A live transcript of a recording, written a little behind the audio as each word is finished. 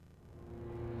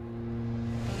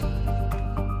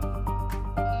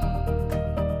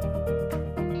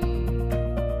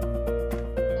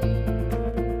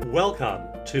Welcome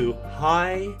to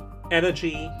High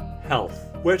Energy Health,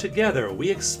 where together we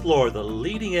explore the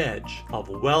leading edge of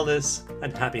wellness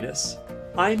and happiness.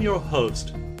 I'm your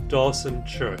host, Dawson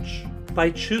Church. By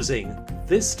choosing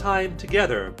this time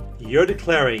together, you're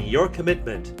declaring your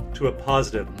commitment to a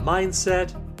positive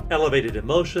mindset, elevated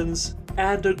emotions,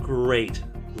 and a great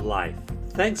life.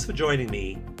 Thanks for joining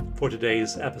me for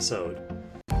today's episode.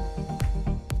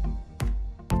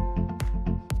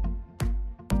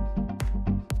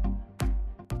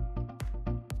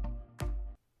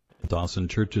 Dawson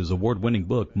Church's award-winning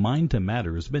book, Mind to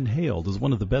Matter, has been hailed as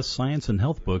one of the best science and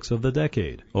health books of the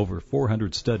decade. Over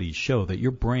 400 studies show that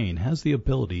your brain has the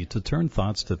ability to turn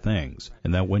thoughts to things,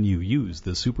 and that when you use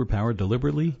this superpower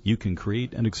deliberately, you can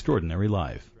create an extraordinary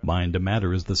life. Mind to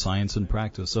Matter is the science and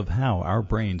practice of how our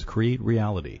brains create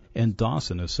reality, and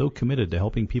Dawson is so committed to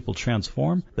helping people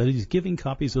transform that he's giving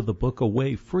copies of the book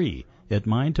away free at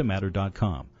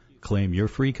mindtomatter.com. Claim your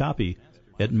free copy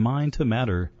at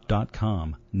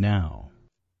mindtomatter.com now.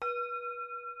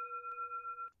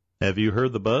 Have you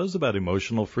heard the buzz about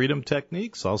emotional freedom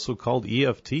techniques, also called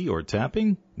EFT or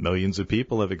tapping? Millions of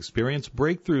people have experienced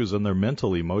breakthroughs in their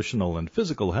mental, emotional, and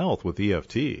physical health with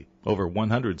EFT. Over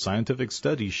 100 scientific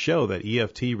studies show that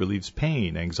EFT relieves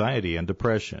pain, anxiety, and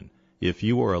depression. If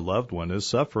you or a loved one is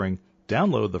suffering,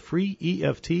 download the free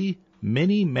EFT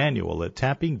mini manual at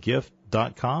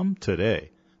tappinggift.com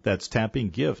today. That's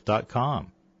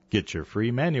tappinggift.com. Get your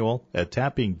free manual at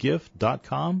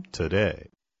tappinggift.com today.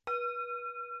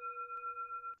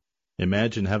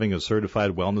 Imagine having a certified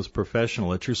wellness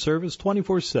professional at your service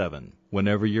 24/7.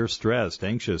 Whenever you're stressed,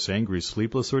 anxious, angry,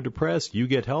 sleepless, or depressed, you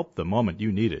get help the moment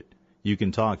you need it. You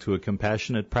can talk to a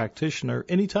compassionate practitioner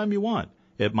anytime you want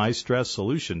at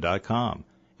mystresssolution.com.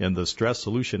 In the Stress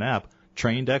Solution app,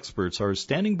 trained experts are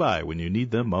standing by when you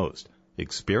need them most.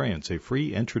 Experience a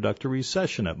free introductory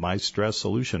session at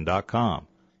mystresssolution.com.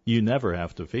 You never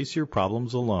have to face your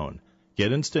problems alone.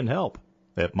 Get instant help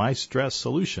at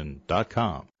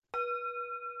mystresssolution.com.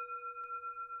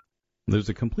 There's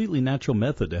a completely natural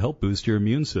method to help boost your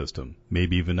immune system,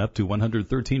 maybe even up to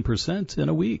 113% in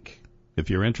a week.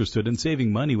 If you're interested in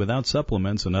saving money without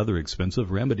supplements and other expensive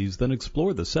remedies, then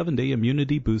explore the 7-Day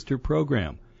Immunity Booster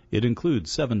Program. It includes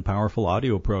 7 powerful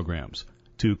audio programs.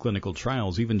 2 clinical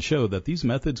trials even show that these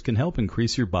methods can help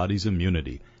increase your body's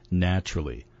immunity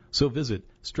naturally. So visit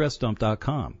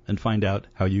StressDump.com and find out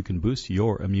how you can boost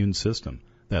your immune system.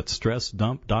 That's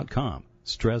StressDump.com.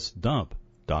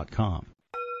 StressDump.com.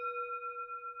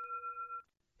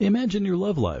 Imagine your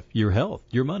love life, your health,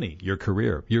 your money, your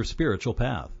career, your spiritual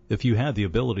path. If you had the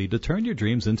ability to turn your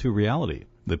dreams into reality,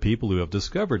 the people who have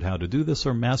discovered how to do this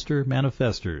are master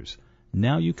manifestors.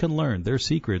 Now you can learn their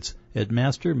secrets at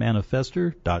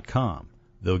mastermanifestor.com.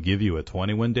 They'll give you a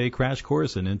 21-day crash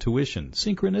course in intuition,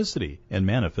 synchronicity, and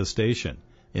manifestation.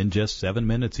 In just 7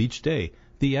 minutes each day,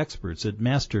 the experts at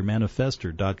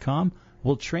mastermanifestor.com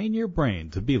will train your brain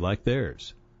to be like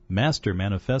theirs.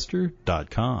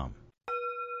 mastermanifestor.com.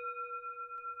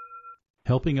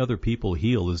 Helping other people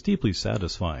heal is deeply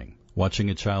satisfying.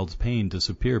 Watching a child's pain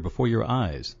disappear before your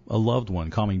eyes, a loved one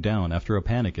calming down after a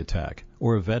panic attack,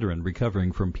 or a veteran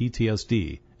recovering from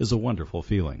PTSD is a wonderful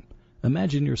feeling.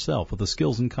 Imagine yourself with the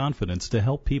skills and confidence to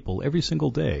help people every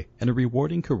single day and a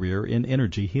rewarding career in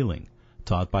energy healing.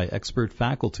 Taught by expert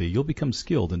faculty, you'll become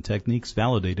skilled in techniques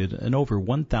validated in over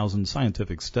 1,000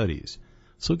 scientific studies.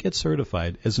 So get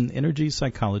certified as an energy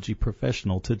psychology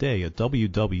professional today at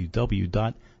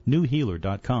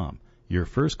www.newhealer.com. Your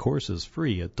first course is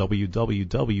free at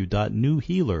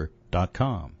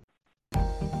www.newhealer.com.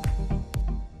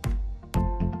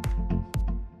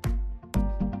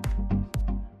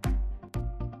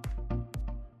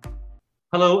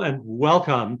 Hello and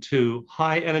welcome to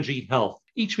High Energy Health.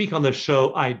 Each week on the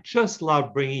show, I just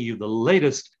love bringing you the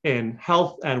latest in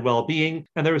health and well-being,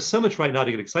 and there is so much right now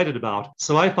to get excited about.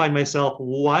 So I find myself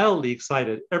wildly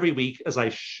excited every week as I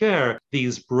share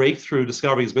these breakthrough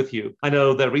discoveries with you. I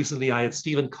know that recently I had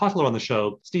Stephen Kotler on the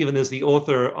show. Stephen is the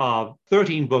author of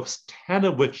 13 books, 10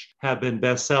 of which have been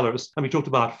bestsellers. And we talked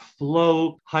about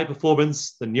flow, high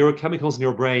performance, the neurochemicals in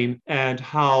your brain, and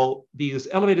how these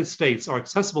elevated states are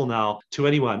accessible now to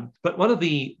anyone. But one of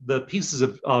the pieces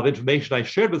of information I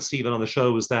shared with Stephen on the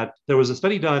show was that there was a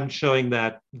study done showing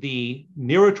that the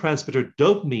neurotransmitter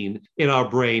dopamine in our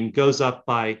brain goes up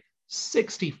by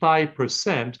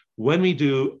 65% when we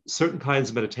do certain kinds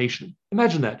of meditation.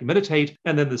 Imagine that. You meditate,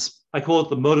 and then this, I call it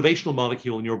the motivational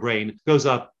molecule in your brain, goes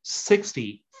up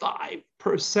 65%.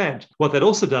 What that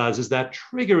also does is that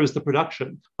triggers the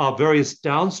production of various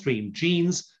downstream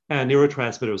genes and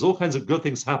neurotransmitters. All kinds of good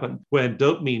things happen when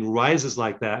dopamine rises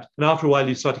like that. And after a while,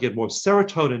 you start to get more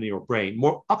serotonin in your brain,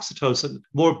 more oxytocin,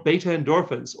 more beta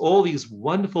endorphins, all these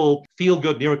wonderful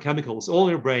feel-good neurochemicals all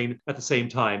in your brain at the same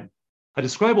time. I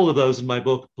describe all of those in my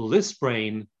book, Bliss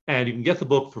Brain, and you can get the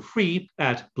book for free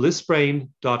at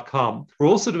blissbrain.com. We're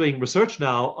also doing research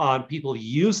now on people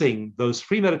using those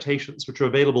free meditations, which are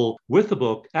available with the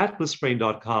book at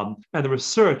blissbrain.com, and the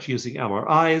research using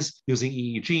MRIs, using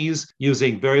EEGs,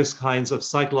 using various kinds of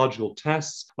psychological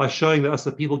tests by showing us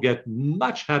that people get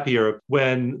much happier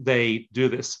when they do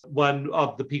this. One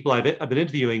of the people I've been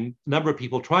interviewing, a number of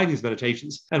people trying these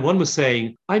meditations, and one was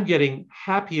saying, I'm getting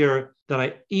happier than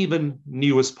I even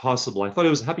knew was possible. I thought I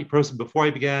was a happy person before I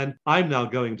began. I'm now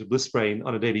going to Bliss Brain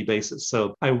on a daily basis.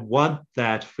 So I want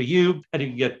that for you. And you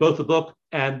can get both the book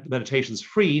and the meditations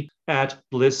free at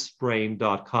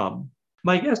blissbrain.com.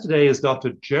 My guest today is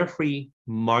Dr. Jeffery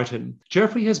Martin.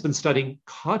 Jeffery has been studying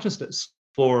consciousness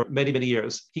for many, many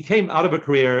years. He came out of a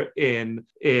career in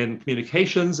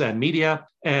communications and media,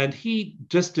 and he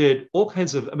just did all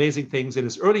kinds of amazing things in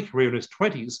his early career in his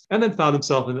 20s, and then found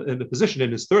himself in a position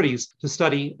in his 30s to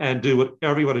study and do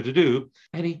whatever he wanted to do.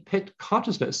 And he picked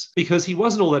consciousness because he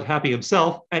wasn't all that happy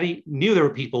himself, and he knew there were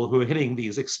people who were hitting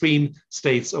these extreme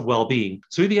states of well-being.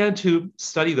 So he began to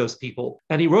study those people,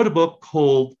 and he wrote a book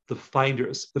called The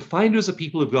Finders. The Finders are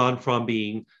people who've gone from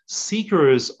being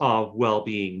seekers of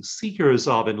well-being, seekers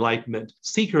of enlightenment,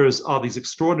 seekers of these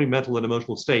extraordinary mental and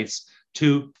emotional states,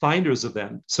 to finders of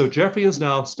them. So Jeffery has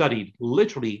now studied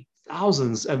literally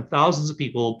thousands and thousands of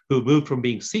people who moved from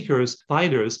being seekers,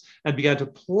 finders, and began to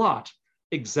plot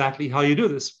exactly how you do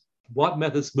this. What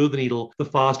methods move the needle the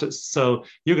fastest? So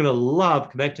you're going to love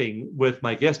connecting with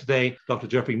my guest today, Dr.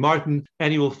 Jeffery Martin,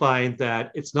 and you will find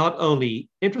that it's not only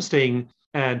interesting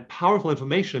and powerful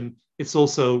information, it's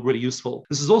also really useful.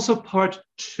 This is also part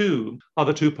 2 of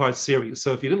a 2-part series.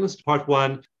 So if you didn't listen to part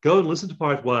 1, go and listen to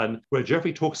part 1, where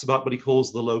Jeffery talks about what he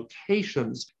calls the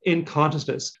locations in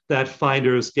consciousness that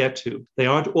finders get to. They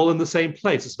aren't all in the same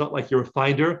place. It's not like you're a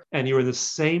finder and you're in the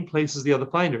same place as the other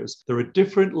finders. There are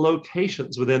different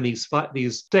locations within these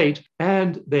states,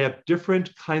 and they have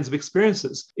different kinds of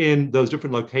experiences in those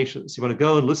different locations. You want to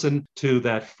go and listen to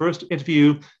that first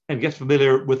interview and get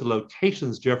familiar with the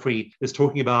locations Jeffery is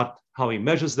talking about, how he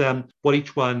measures them, what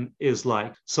each one is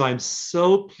like. So I'm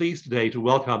so pleased today to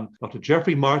welcome Dr.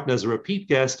 Jeffery Martin as a repeat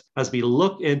guest as we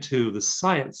look into the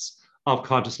science of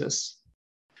consciousness.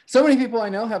 So many people I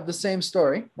know have the same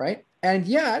story, right? And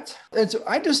yet,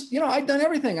 I just, I'd done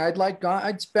everything.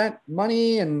 I'd spent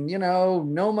money and,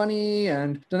 no money,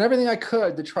 and done everything I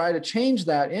could to try to change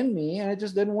that in me, and it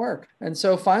just didn't work. And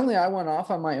so finally, I went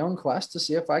off on my own quest to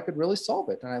see if I could really solve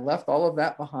it. And I left all of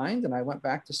that behind, and I went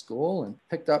back to school and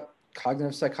picked up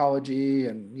cognitive psychology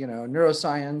and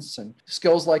neuroscience and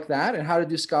skills like that, and how to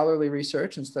do scholarly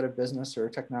research instead of business or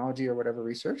technology or whatever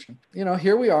research. And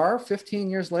here we are 15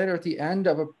 years later at the end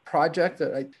of a project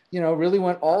that I really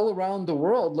went all around the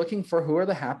world looking for who are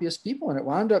the happiest people. And it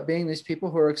wound up being these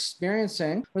people who are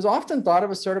experiencing, was often thought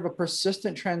of as sort of a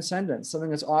persistent transcendence, something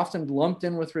that's often lumped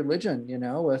in with religion,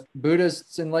 with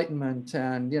Buddhist enlightenment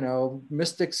and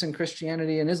mystics in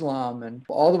Christianity and Islam, and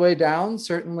all the way down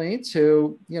certainly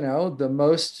to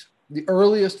the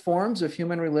earliest forms of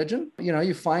human religion.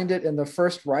 You find it in the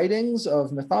first writings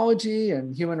of mythology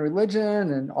and human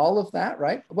religion and all of that,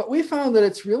 right? But we found that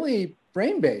it's really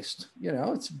brain-based,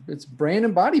 it's brain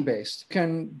and body-based. You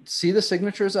can see the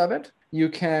signatures of it. You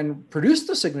can produce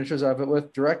the signatures of it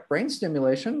with direct brain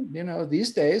stimulation.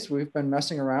 These days we've been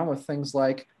messing around with things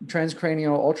like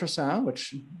transcranial ultrasound,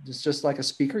 which is just like a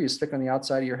speaker you stick on the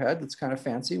outside of your head. That's kind of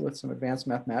fancy with some advanced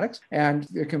mathematics. And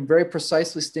it can very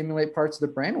precisely stimulate parts of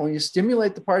the brain. When you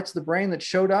stimulate the parts of the brain that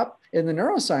showed up in the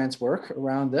neuroscience work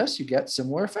around this, you get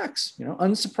similar effects,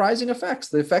 unsurprising effects,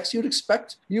 the effects you'd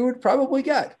expect you would probably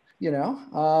get.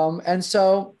 And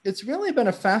so it's really been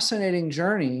a fascinating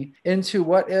journey into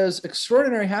what is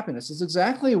extraordinary happiness. It's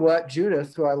exactly what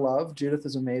Judith, who I love, Judith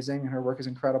is amazing and her work is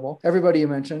incredible. Everybody you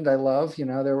mentioned, I love,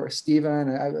 there were Stephen,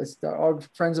 all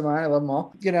friends of mine, I love them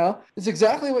all. It's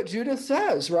exactly what Judith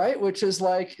says, right? Which is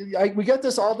like, we get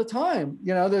this all the time.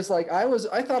 There's like,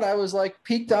 I thought I was like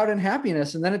peaked out in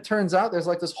happiness. And then it turns out there's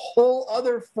like this whole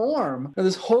other form, or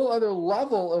this whole other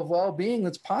level of well-being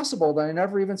that's possible that I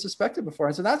never even suspected before.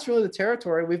 And so that's really the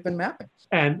territory we've been mapping.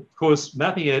 And of course,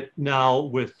 mapping it now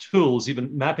with tools, you've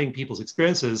been mapping people's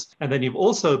experiences, and then you've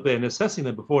also been assessing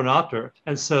them before and after.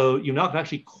 And so you now can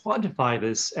actually quantify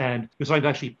this, and you're starting to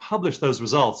actually publish those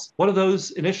results. What are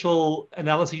those initial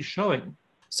analyses showing?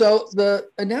 So the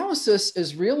analysis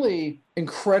is really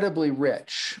incredibly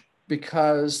rich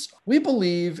because we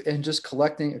believe in just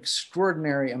collecting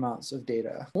extraordinary amounts of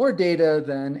data, more data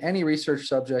than any research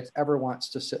subject ever wants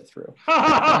to sit through.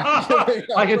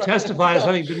 I can testify as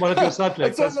having been one of your And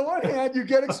subjects. so on the one hand, you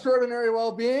get extraordinary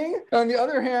well-being. On the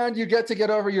other hand, you get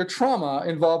over your trauma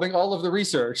involving all of the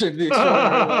research into the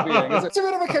extraordinary well-being. It's a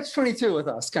bit of a catch-22 with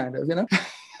us, kind of, you know?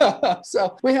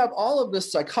 So we have all of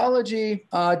this psychology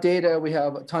data. We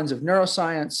have tons of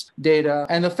neuroscience data.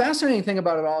 And the fascinating thing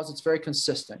about it all is it's very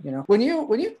consistent. You know, when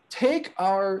you take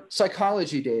our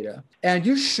psychology data and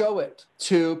you show it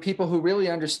to people who really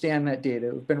understand that data,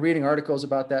 who've been reading articles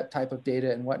about that type of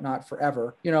data and whatnot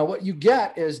forever, you know, what you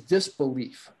get is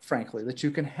disbelief, frankly, that you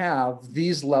can have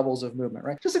these levels of movement,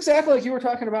 right? Just exactly like you were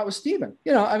talking about with Stephen.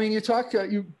 You know, I mean, you talk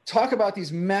about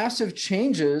these massive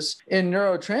changes in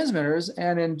neurotransmitters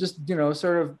and in just, you know,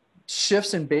 sort of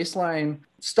shifts in baseline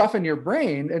stuff in your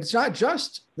brain. And it's not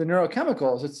just the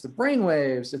neurochemicals, it's the brain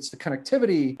waves, it's the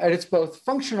connectivity, and it's both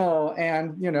functional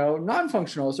and, you know,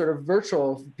 non-functional, sort of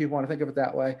virtual, if people want to think of it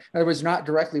that way. In other words, not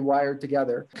directly wired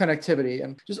together, connectivity,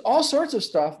 and just all sorts of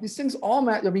stuff. These things all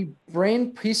matter. I mean,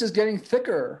 brain pieces getting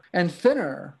thicker and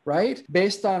thinner, right?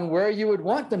 Based on where you would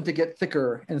want them to get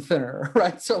thicker and thinner,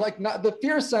 right? So like not the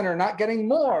fear center, not getting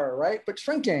more, right? But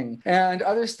shrinking, and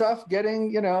other stuff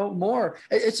getting, you know, more.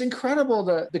 It's incredible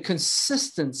the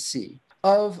consistency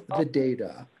of the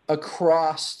data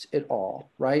across it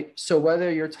all, right? So whether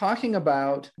you're talking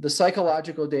about the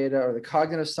psychological data or the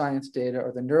cognitive science data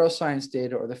or the neuroscience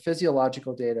data or the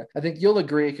physiological data, I think you'll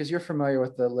agree, because you're familiar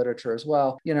with the literature as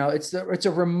well, you know, it's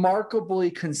a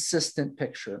remarkably consistent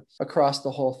picture across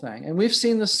the whole thing. And we've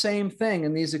seen the same thing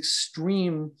in these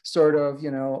extreme sort of,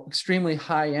 you know, extremely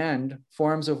high-end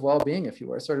forms of well-being, if you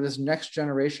will, sort of this next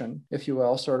generation, if you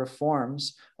will, sort of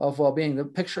forms of well-being. The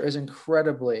picture is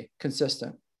incredibly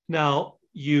consistent. Now,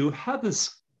 you have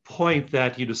this point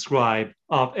that you describe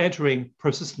of entering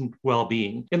persistent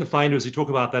well-being. In the finders, you talk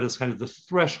about that as kind of the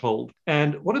threshold.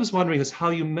 And what I was wondering is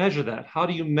how you measure that. How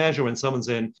do you measure when someone's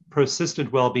in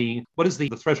persistent well-being? What is the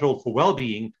threshold for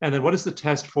well-being? And then what is the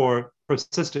test for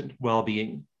persistent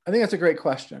well-being? I think that's a great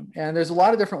question. And there's a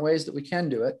lot of different ways that we can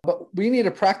do it, but we need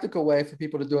a practical way for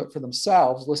people to do it for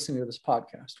themselves listening to this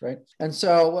podcast, right? And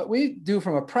so what we do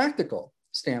from a practical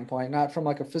standpoint, not from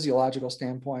like a physiological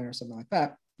standpoint or something like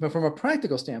that, but from a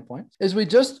practical standpoint, is we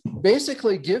just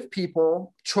basically give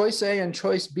people choice A and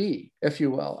choice B, if you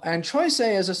will. And choice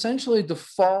A is essentially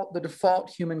the default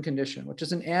human condition, which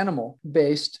is an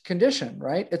animal-based condition,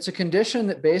 right? It's a condition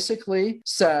that basically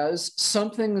says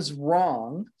something's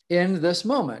wrong in this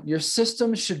moment. Your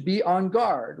system should be on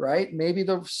guard, right? Maybe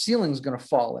the ceiling's going to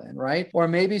fall in, right? Or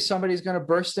maybe somebody's going to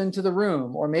burst into the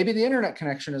room, or maybe the internet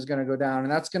connection is going to go down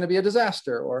and that's going to be a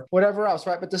disaster, or whatever else,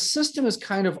 right? But the system is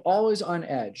kind of always on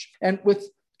edge. And with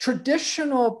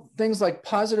traditional things like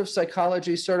positive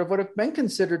psychology, sort of what have been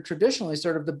considered traditionally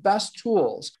sort of the best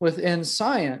tools within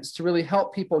science to really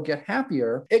help people get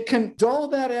happier, it can dull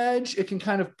that edge. It can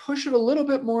kind of push it a little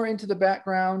bit more into the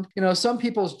background. You know, some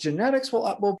people's genetics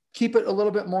will keep it a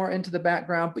little bit more into the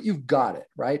background, but you've got it,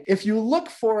 right? If you look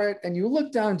for it and you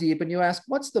look down deep and you ask,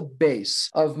 what's the base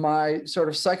of my sort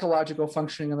of psychological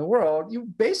functioning in the world? You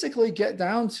basically get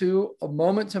down to a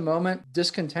moment-to-moment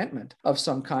discontentment of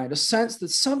some kind, a sense that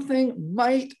something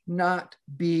might not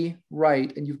be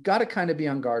right. And you've got to kind of be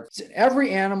on guard. It's in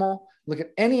every animal. Look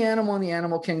at any animal in the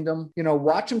animal kingdom, you know,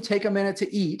 watch them take a minute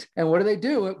to eat. And what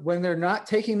do? When they're not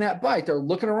taking that bite? They're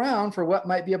looking around for what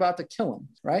might be about to kill them,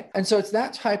 right? And so it's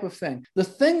that type of thing. The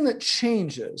thing that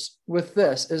changes with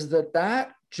this is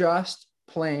that just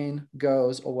plain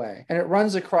goes away. And it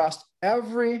runs across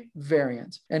every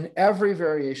variant and every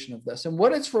variation of this. And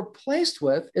what it's replaced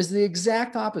with is the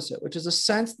exact opposite, which is a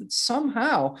sense that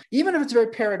somehow, even if it's very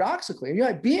paradoxically, you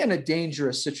might be in a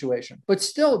dangerous situation, but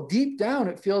still deep down,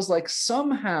 it feels like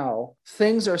somehow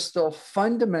things are still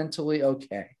fundamentally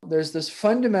okay. There's this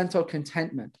fundamental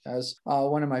contentment, as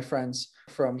one of my friends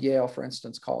from Yale, for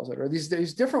instance, calls it, or these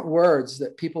different words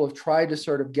that people have tried to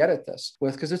sort of get at this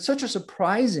with, because it's such a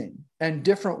surprising and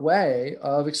different way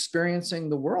of experiencing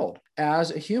the world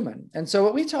as a human. And so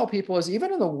what we tell people is,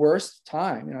 even in the worst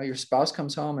time, you know, your spouse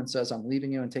comes home and says, I'm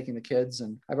leaving you and taking the kids,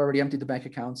 and I've already emptied the bank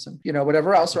accounts, and, you know,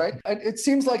 whatever else, right? And it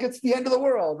seems like it's the end of the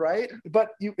world, right?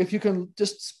 But if you can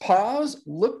just pause,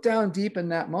 look down deep in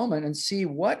that moment and see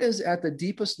what is at the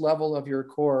deepest level of your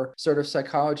core sort of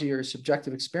psychology or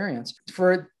subjective experience.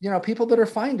 For, you know, people that are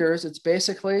finders, it's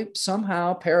basically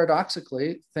somehow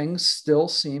paradoxically, things still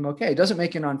seem okay. It doesn't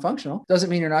make you non-functional. Doesn't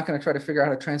mean you're not going to try to figure out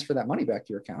how to transfer that money back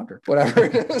to your account or whatever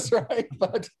it is, right?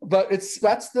 But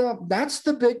that's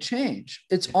the big change.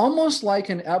 It's almost like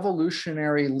an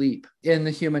evolutionary leap in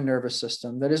the human nervous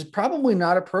system that is probably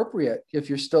not appropriate if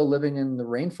you're still living in the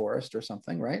rainforest or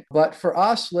something, right? But for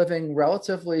us living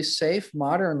relatively safe,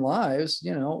 modern lives,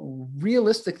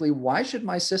 realistically, why should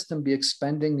my system be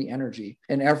expending the energy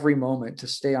in every moment to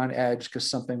stay on edge because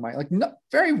something might,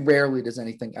 very rarely does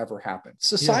anything ever happen.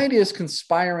 Society is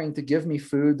conspiring to give me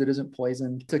food that isn't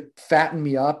poisoned, to fatten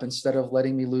me up instead of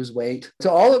letting me lose weight,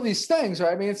 to all of these things,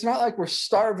 right? I mean, it's not like we're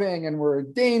starving and we're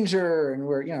in danger and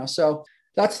we're, so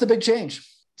that's the big change.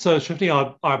 So shifting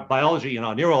our biology and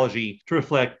our neurology to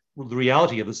reflect the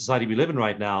reality of the society we live in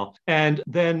right now. And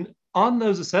then on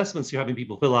those assessments you're having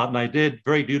people fill out, and I did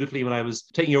very dutifully when I was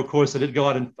taking your course, I did go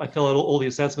out and I filled out all the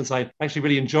assessments. I actually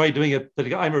really enjoyed doing it,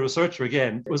 but I'm a researcher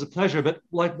again. It was a pleasure, but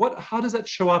how does that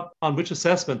show up on which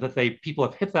assessment that people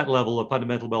have hit that level of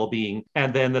fundamental well-being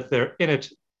and then that they're in it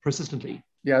persistently?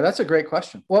 Yeah, that's a great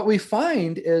question. What we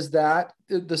find is that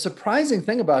the surprising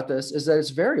thing about this is that it's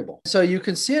variable. So you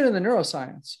can see it in the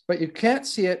neuroscience, but you can't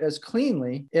see it as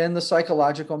cleanly in the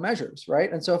psychological measures,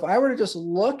 right? And so if I were to just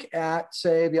look at,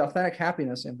 say, the authentic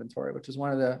happiness inventory, which is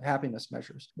one of the happiness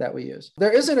measures that we use,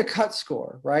 there isn't a cut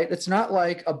score, right? It's not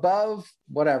like above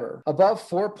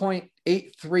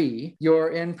 4.83, you're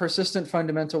in persistent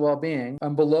fundamental well-being,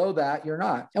 and below that, you're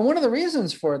not. And one of the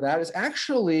reasons for that is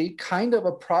actually kind of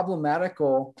a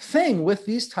problematical thing with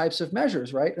these types of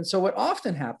measures, right? And so what often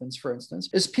happens, for instance,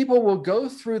 is people will go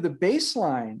through the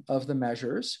baseline of the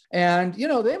measures and,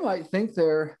 they might think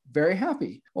they're very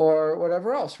happy or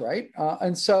whatever else, right?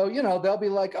 And so, they'll be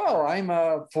like, oh, I'm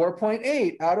a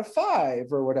 4.8 out of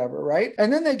 5 or whatever, right?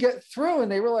 And then they get through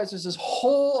and they realize there's this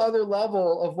whole other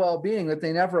level of well-being that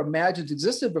they never imagined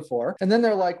existed before. And then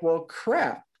they're like, well,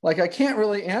 crap. I can't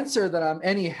really answer that I'm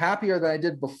any happier than I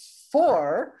did before.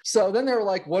 So then they were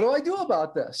like, what do I do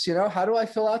about this? How do I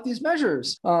fill out these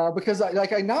measures? Because I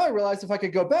realized if I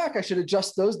could go back, I should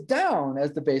adjust those down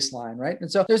as the baseline, right? And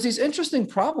so there's these interesting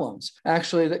problems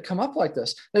actually that come up like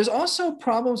this. There's also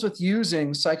problems with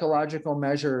using psychological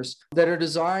measures that are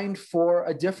designed for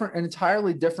an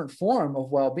entirely different form of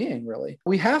well-being, really.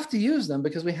 We have to use them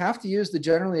because we have to use the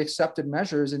generally accepted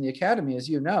measures in the academy, as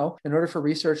you know, in order for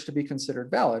research to be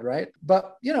considered valid, right?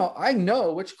 But, I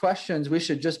know which questions we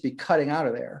should just be cutting out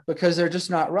of there because they're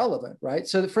just not relevant, right?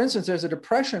 So for instance, there's a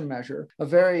depression measure, a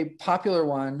very popular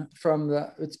one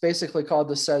it's basically called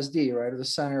the CESD, right? Or the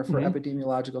Center for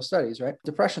Epidemiological Studies, right?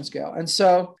 Depression scale. And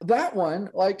so that one,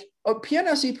 a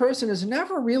PNSE person is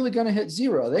never really going to hit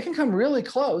 0. They can come really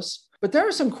close, but there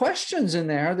are some questions in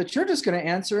there that you're just going to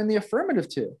answer in the affirmative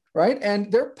to, right?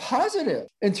 And they're positive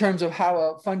in terms of how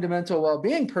a fundamental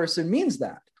well-being person means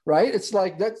that. Right? It's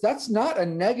like that's not a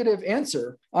negative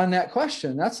answer on that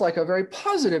question. That's like a very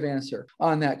positive answer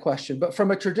on that question. But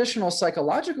from a traditional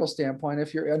psychological standpoint,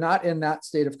 if you're not in that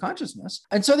state of consciousness.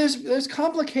 And so there's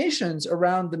complications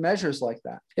around the measures like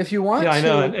that. If you want I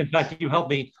know. And in fact, you helped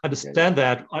me understand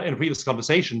that in a previous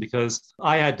conversation because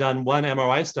I had done one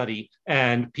MRI study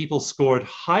and people scored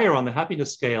higher on the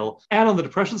happiness scale and on the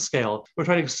depression scale. We're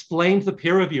trying to explain to the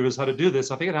peer reviewers how to do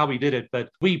this. I forget how we did it, but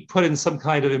we put in some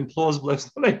kind of implausible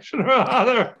explanation or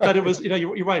other. But it was,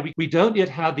 you're right. We don't yet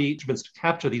have the instruments to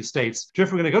capture these states.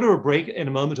 Jeff, we're going to go to a break in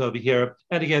a moment over here.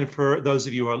 And again, for those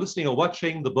of you who are listening or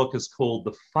watching, the book is called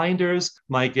The Finders.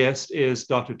 My guest is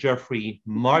Dr. Jeffery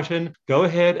Martin. Go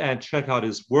ahead and check out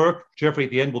his work. Jeffery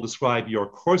at the end will describe your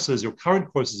courses, your current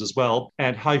courses as well,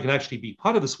 and how you can actually be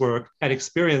part of this work and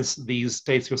experience these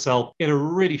states yourself in a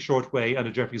really short way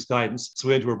under Jeffery's guidance. So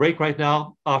we're going to a break right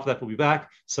now. After that, we'll be back.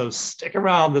 So stick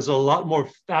around. There's a lot more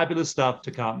fabulous stuff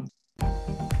to come.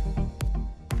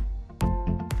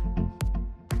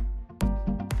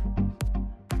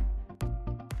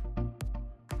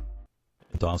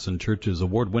 Dawson Church's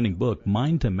award-winning book,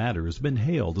 Mind to Matter, has been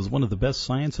hailed as one of the best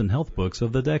science and health books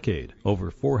of the decade.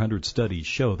 Over 400 studies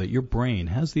show that your brain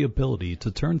has the ability to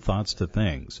turn thoughts to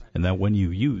things, and that when you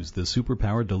use this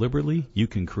superpower deliberately, you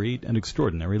can create an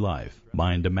extraordinary life.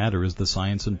 Mind to Matter is the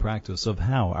science and practice of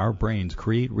how our brains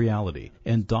create reality,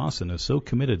 and Dawson is so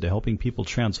committed to helping people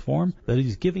transform that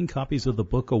he's giving copies of the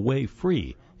book away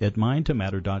free at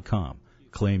mindtomatter.com.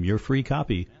 Claim your free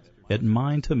copy at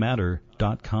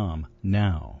mindtomatter.com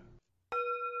now.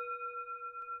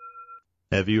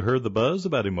 Have you heard the buzz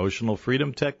about emotional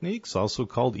freedom techniques, also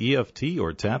called EFT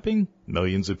or tapping?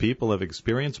 Millions of people have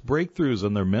experienced breakthroughs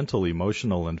in their mental,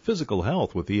 emotional, and physical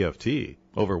health with EFT.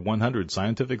 Over 100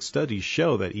 scientific studies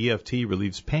show that EFT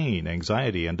relieves pain,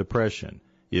 anxiety, and depression.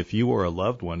 If you or a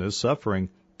loved one is suffering,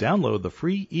 download the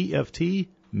free EFT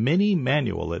mini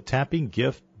manual at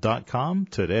tappinggift.com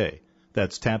today.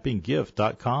 That's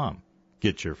tappinggift.com.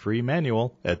 Get your free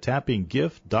manual at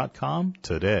tappinggift.com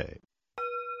today.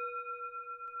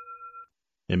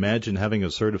 Imagine having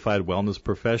a certified wellness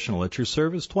professional at your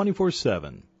service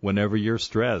 24/7. Whenever you're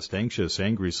stressed, anxious,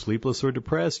 angry, sleepless, or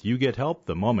depressed, you get help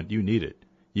the moment you need it.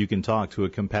 You can talk to a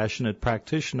compassionate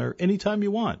practitioner anytime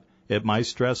you want at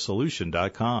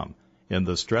mystresssolution.com. In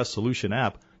the Stress Solution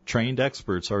app, trained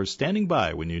experts are standing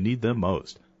by when you need them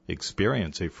most.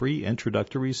 Experience a free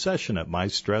introductory session at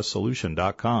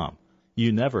mystresssolution.com.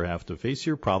 You never have to face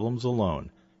your problems alone.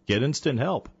 Get instant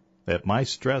help at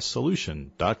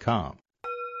mystresssolution.com.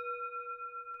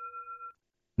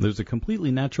 There's a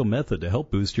completely natural method to help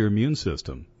boost your immune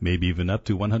system, maybe even up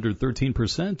to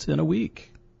 113% in a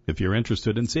week. If you're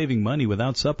interested in saving money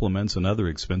without supplements and other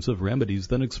expensive remedies,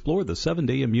 then explore the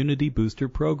 7-Day Immunity Booster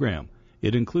Program.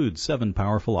 It includes 7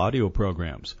 powerful audio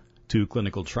programs. 2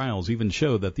 clinical trials even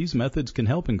show that these methods can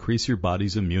help increase your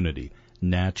body's immunity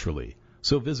naturally.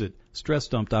 So visit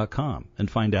StressDump.com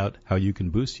and find out how you can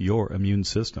boost your immune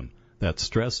system. That's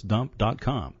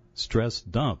StressDump.com.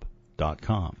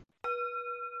 StressDump.com.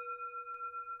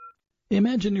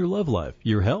 Imagine your love life,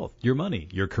 your health, your money,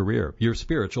 your career, your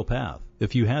spiritual path.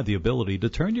 If you had the ability to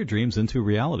turn your dreams into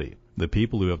reality, the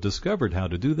people who have discovered how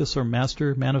to do this are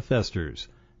master manifestors.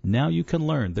 Now you can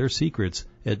learn their secrets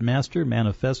at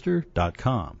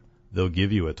mastermanifestor.com. They'll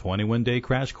give you a 21-day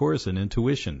crash course in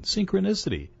intuition,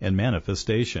 synchronicity, and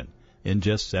manifestation. In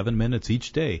just 7 minutes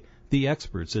each day, the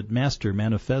experts at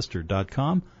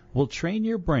mastermanifestor.com will train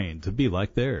your brain to be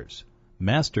like theirs.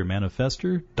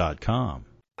 mastermanifestor.com.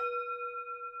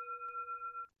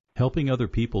 Helping other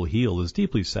people heal is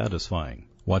deeply satisfying.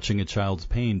 Watching a child's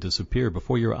pain disappear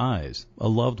before your eyes, a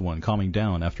loved one calming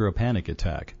down after a panic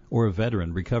attack, or a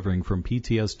veteran recovering from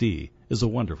PTSD is a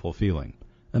wonderful feeling.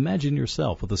 Imagine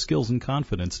yourself with the skills and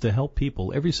confidence to help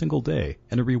people every single day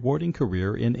and a rewarding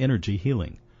career in energy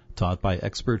healing. Taught by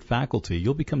expert faculty,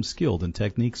 you'll become skilled in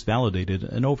techniques validated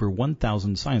in over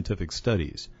 1,000 scientific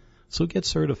studies. So get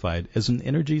certified as an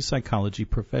energy psychology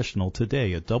professional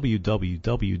today at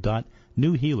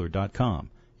www.newhealer.com.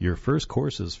 Your first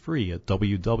course is free at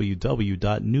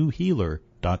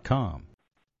www.newhealer.com.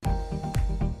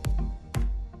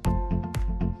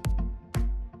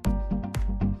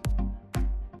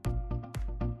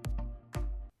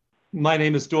 My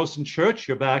name is Dawson Church.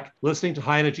 You're back listening to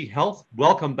High Energy Health.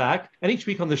 Welcome back. And each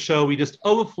week on the show, we just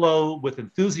overflow with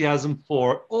enthusiasm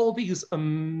for all these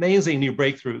amazing new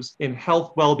breakthroughs in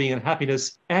health, well-being, and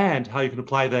happiness, and how you can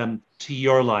apply them to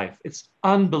your life. It's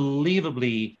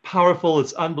unbelievably powerful.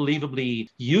 It's unbelievably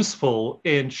useful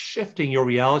in shifting your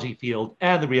reality field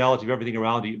and the reality of everything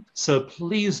around you. So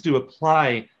please do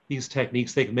apply these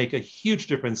techniques. They can make a huge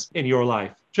difference in your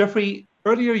life. Jeffrey,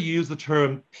 earlier you used the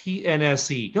term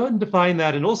PNSE. Go ahead and define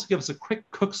that and also give us a quick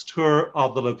cook's tour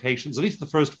of the locations, at least the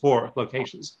first 4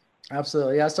 locations.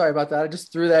 Absolutely. Yeah, sorry about that. I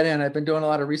just threw that in. I've been doing a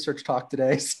lot of research talk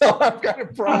today, so I've got to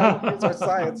probably use our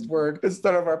science word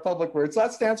instead of our public word. So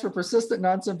that stands for persistent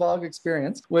non-symbolic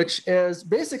experience, which is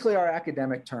basically our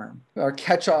academic term, our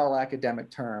catch-all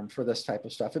academic term for this type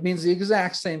of stuff. It means the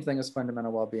exact same thing as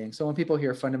fundamental well-being. So when people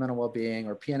hear fundamental well-being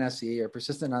or PNSE or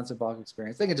persistent non-symbolic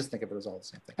experience, they can just think of it as all the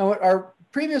same thing. And what our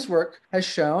previous work has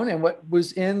shown, and what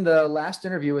was in the last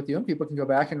interview with you, and people can go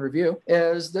back and review,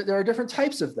 is that there are different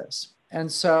types of this. And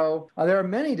so there are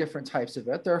many different types of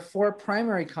it. There are 4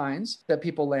 primary kinds that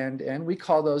people land in. We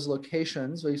call those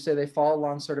locations. We say they fall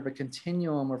along sort of a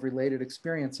continuum of related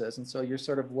experiences. And so you're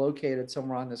sort of located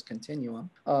somewhere on this continuum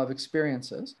of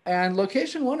experiences. And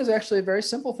location 1 is actually a very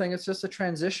simple thing. It's just a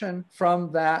transition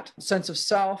from that sense of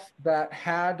self that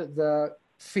had the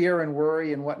fear and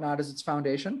worry and whatnot as its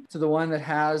foundation to the one that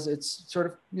has its sort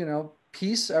of,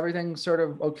 peace, everything sort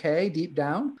of okay deep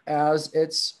down as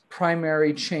its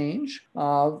primary change.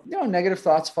 Negative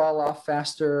thoughts fall off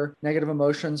faster. Negative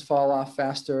emotions fall off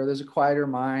faster. There's a quieter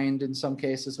mind in some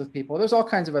cases with people. There's all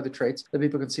kinds of other traits that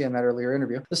people can see in that earlier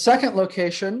interview. The second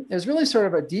location is really sort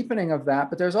of a deepening of that,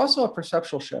 but there's also a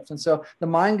perceptual shift. And so the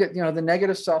mind, the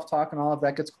negative self-talk and all of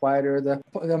that gets quieter. The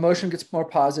emotion gets more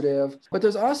positive. But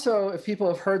there's also, if people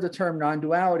have heard the term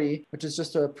non-duality, which is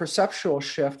just a perceptual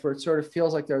shift where it sort of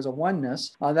feels like there's a oneness,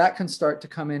 that can start to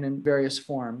come in various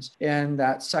forms in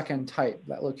that second second type,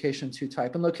 that location 2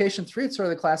 type. And location 3, it's sort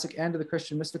of the classic end of the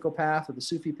Christian mystical path or the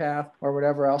Sufi path or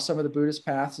whatever else, some of the Buddhist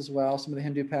paths as well, some of the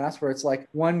Hindu paths, where it's like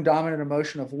one dominant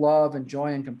emotion of love and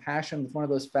joy and compassion with one of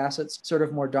those facets sort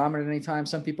of more dominant anytime.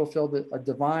 Some people feel that a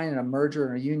divine and a merger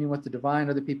and a union with the divine.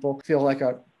 Other people feel like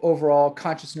a overall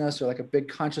consciousness or like a big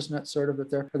consciousness sort of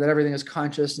that everything is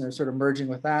conscious and they're sort of merging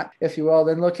with that, if you will.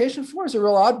 Then location 4 is a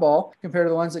real oddball compared to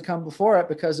the ones that come before it,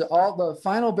 because all the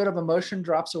final bit of emotion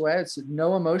drops away. It's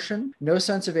no emotion, no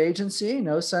sense of agency,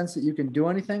 no sense that you can do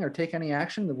anything or take any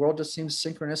action. The world just seems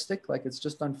synchronistic, like it's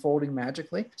just unfolding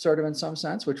magically, sort of in some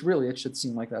sense, which really it should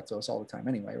seem like that to us all the time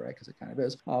anyway, right? Because it kind of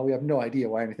is. We have no idea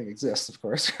why anything exists, of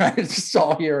course, right? It's just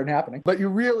all here and happening. But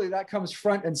that comes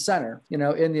front and center,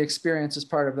 in the experience as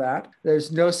part of that.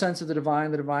 There's no sense of the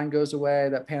divine goes away.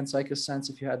 That panpsychist sense,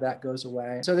 if you had that, goes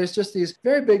away. So there's just these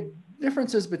very big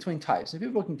differences between types, and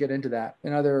people can get into that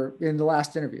in the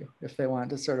last interview if they want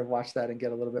to sort of watch that and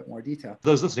get a little bit more detail.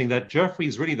 Those listening, that Jeffrey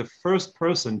is really the first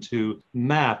person to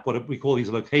map what we call these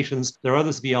locations. There are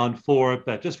others beyond 4,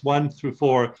 but just 1 through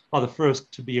 4 are the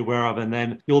first to be aware of. And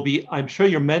then I'm sure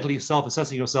you're mentally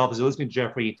self-assessing yourself as you're listening to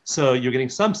Jeffrey. So you're getting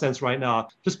some sense right now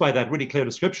just by that really clear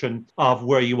description of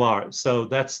where you are. So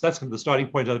that's kind of the starting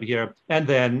point over here. And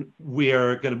then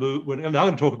we're now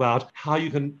going to talk about how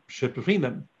you can shift between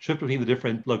the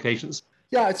different locations.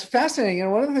 Yeah, it's fascinating. And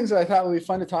one of the things that I thought would be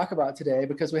fun to talk about today,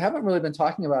 because we haven't really been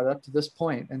talking about it up to this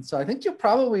point. And so I think you're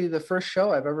probably the first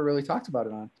show I've ever really talked about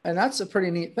it on. And that's a pretty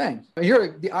neat thing.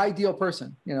 You're the ideal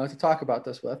person, to talk about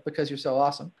this with, because you're so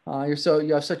awesome.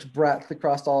 You have such breadth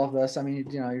across all of this. I mean,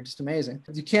 you're just amazing.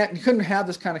 You couldn't have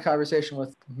this kind of conversation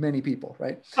with many people,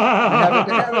 right?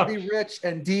 Have it be rich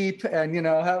and deep and,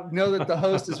 know that the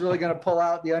host is really going to pull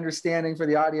out the understanding for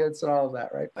the audience and all of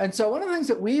that, right? And so one of the things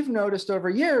that we've noticed over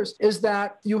years is that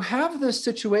you have this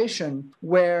situation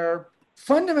where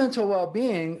fundamental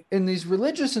well-being in these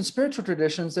religious and spiritual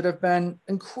traditions that have been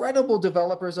incredible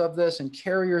developers of this and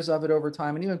carriers of it over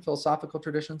time, and even philosophical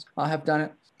traditions have done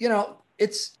it,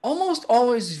 it's almost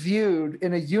always viewed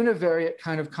in a univariate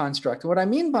kind of construct. And what I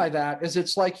mean by that is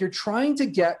it's like you're trying to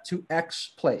get to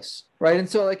X place, right? And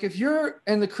so like if you're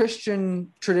in the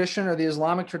Christian tradition or the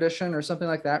Islamic tradition or something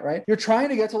like that, right? You're trying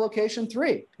to get to location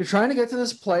 3. You're trying to get to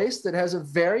this place that has a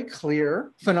very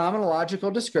clear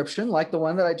phenomenological description like the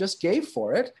one that I just gave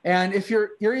for it. And if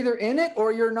you're either in it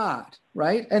or you're not,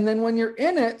 right? And then when you're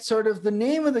in it, sort of the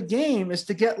name of the game is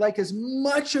to get like as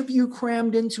much of you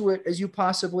crammed into it as you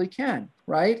possibly can,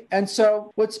 right? And so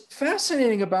what's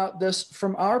fascinating about this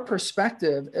from our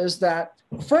perspective is that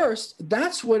first,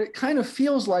 that's what it kind of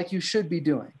feels like you should be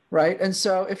doing, right? And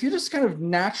so if you just kind of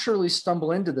naturally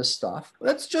stumble into this stuff,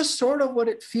 that's just sort of what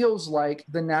it feels like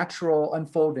the natural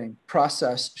unfolding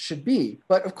process should be.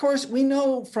 But of course, we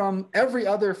know from every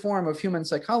other form of human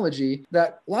psychology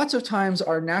that lots of times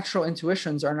our natural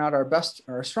intuitions are not our best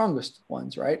or our strongest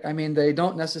ones, right? I mean, they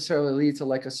don't necessarily lead to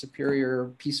like a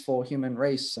superior, peaceful human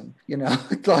race and,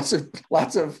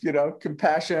 lots of,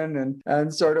 compassion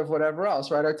and sort of whatever else,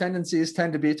 right? Our tendencies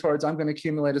tend to be towards, I'm going to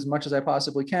accumulate as much as I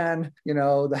possibly can,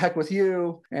 the heck with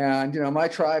you. And, my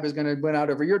tribe is going to win out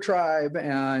over your tribe.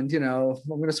 And, I'm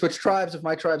going to switch tribes if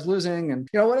my tribe's losing and,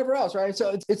 whatever else, right?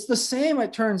 So it's the same,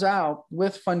 it turns out,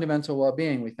 with fundamental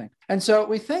well-being, we think. And so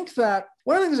we think that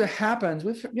one of the things that happens,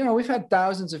 we've had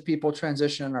thousands of people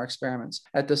transition in our experiments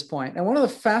at this point. And one of the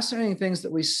fascinating things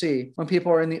that we see when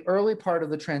people are in the early part of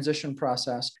the transition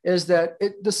process is that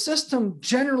the system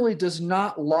generally does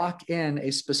not lock in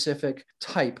a specific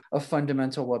type of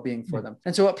fundamental well-being for them.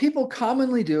 And so what people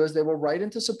commonly do is they will write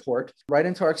into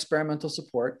our experimental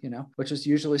support, which is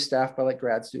usually staffed by like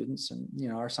grad students and,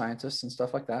 our scientists and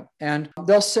stuff like that. And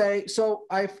they'll say, so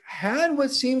I've had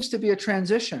what seems to be a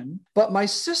transition, but my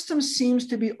system seems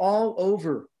to be all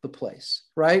over the place,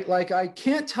 right? Like I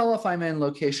can't tell if I'm in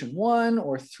location 1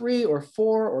 or 3 or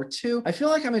 4 or 2. I feel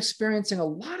like I'm experiencing a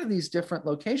lot of these different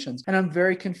locations and I'm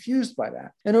very confused by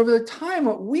that. And over the time,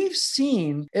 what we've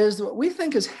seen is what we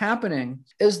think is happening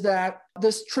is that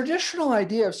this traditional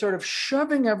idea of sort of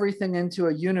shoving everything into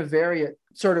a univariate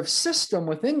sort of system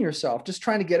within yourself, just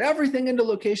trying to get everything into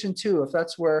location 2, if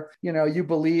that's where, you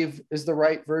believe is the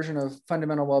right version of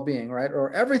fundamental well-being, right?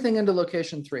 Or everything into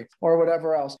location 3 or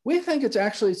whatever else. We think it's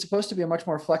actually supposed to be a much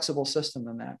more flexible system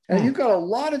than that. And you've got a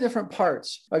lot of different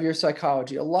parts of your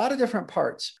psychology, a lot of different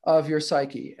parts of your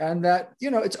psyche. And that,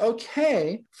 it's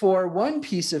okay for one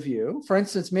piece of you, for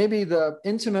instance, maybe the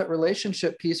intimate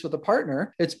relationship piece with a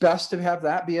partner, it's best to have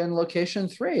that be in location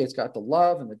 3. It's got the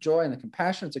love and the joy and the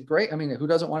compassion. It's a great, who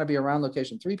doesn't want to be around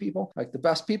location 3 people, like the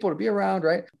best people to be around,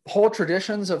 right? Whole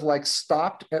traditions have like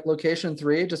stopped at location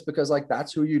 3 just because like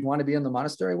that's who you'd want to be in the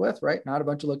monastery with, right? Not a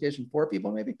bunch of location 4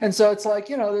 people maybe. And so it's like,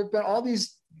 there've been all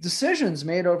these decisions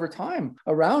made over time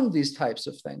around these types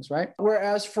of things, right?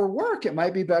 Whereas for work, it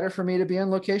might be better for me to be in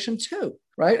location 2.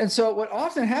 Right. And so what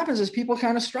often happens is people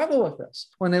kind of struggle with this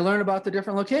when they learn about the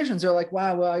different locations. They're like,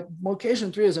 wow, well,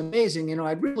 location 3 is amazing.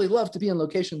 I'd really love to be in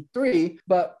location 3,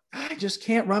 but I just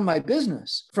can't run my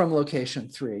business from location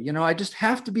 3. I just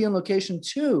have to be in location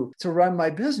 2 to run my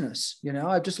business.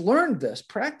 I've just learned this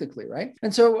practically. Right.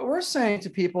 And so what we're saying to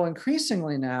people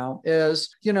increasingly now is,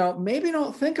 maybe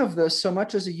don't think of this so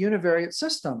much as a univariate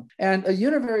system. And a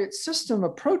univariate system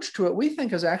approach to it, we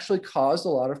think, has actually caused a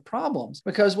lot of problems,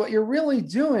 because what you're really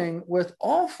doing with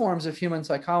all forms of human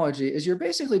psychology is you're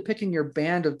basically picking your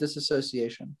band of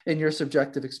disassociation in your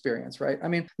subjective experience, right? I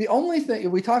mean, the only thing,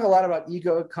 we talk a lot about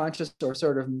ego conscious or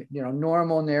sort of,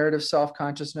 normal narrative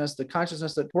self-consciousness, the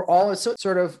consciousness that we're all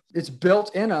it's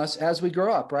built in us as we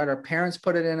grow up, right? Our parents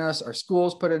put it in us, our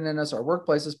schools put it in us, our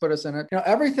workplaces put us in it.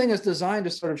 Everything is designed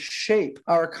to sort of shape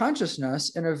our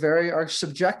consciousness our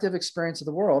subjective experience of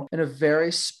the world in a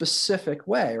very specific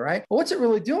way, right? Well, what's it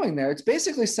really doing there? It's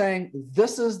basically saying,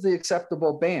 this is the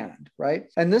acceptable band, right?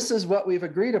 And this is what we've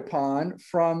agreed upon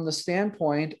from the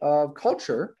standpoint of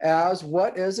culture as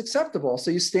what is acceptable. So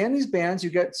you stay in these bands, you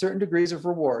get certain degrees of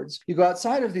rewards. You go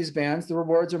outside of these bands, the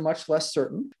rewards are much less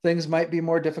certain. Things might be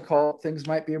more difficult. Things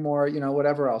might be more,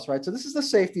 whatever else, right? So this is the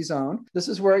safety zone. This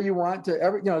is where you want to,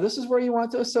 this is where you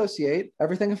want to associate.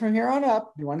 Everything from here on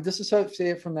up, you want to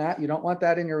disassociate from that. You don't want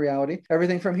that in your reality.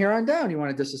 Everything from here on down, you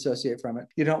want to disassociate from it.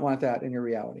 You don't want that in your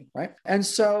reality, right? And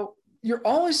so you're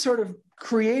always sort of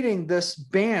creating this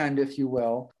band, if you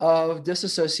will, of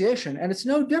disassociation. And it's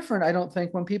no different, I don't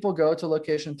think, when people go to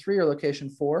location 3 or location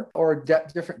 4 or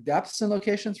different depths in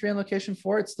location 3 and location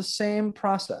 4. It's the same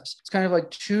process. It's kind of like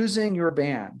choosing your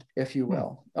band, if you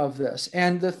will, of this.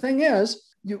 And the thing is,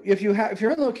 if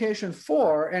you're in location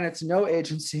 4 and it's no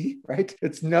agency, right?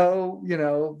 It's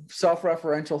no,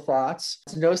 self-referential thoughts.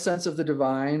 It's no sense of the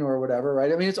divine or whatever,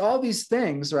 right? I mean, it's all these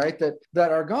things, right,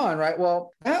 that are gone, right?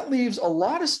 Well, that leaves a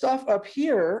lot of stuff up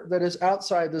here that is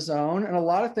outside the zone and a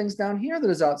lot of things down here that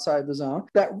is outside the zone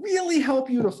that really help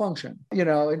you to function,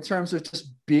 in terms of just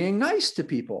being nice to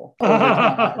people over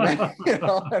time, right?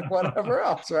 And whatever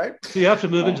else, right? So you have to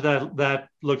move into that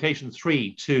location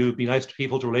 3 to be nice to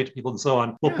people, to relate to people, and so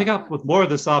on. We'll pick up with more of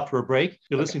this after a break.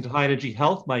 You're listening to High Energy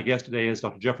Health. My guest today is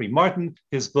Dr. Jeffery Martin.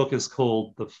 His book is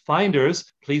called The Finders.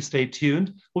 Please stay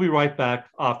tuned. We'll be right back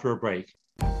after a break.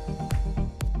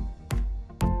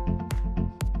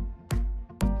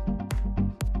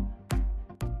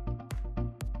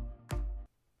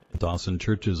 Dawson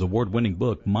Church's award-winning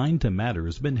book, Mind to Matter,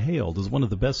 has been hailed as one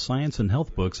of the best science and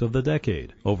health books of the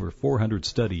decade. Over 400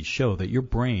 studies show that your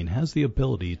brain has the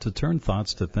ability to turn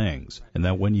thoughts to things, and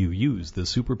that when you use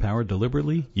this superpower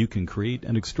deliberately, you can create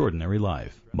an extraordinary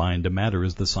life. Mind to Matter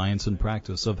is the science and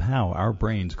practice of how our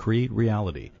brains create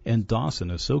reality, and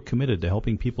Dawson is so committed to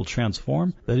helping people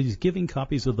transform that he's giving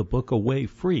copies of the book away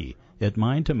free at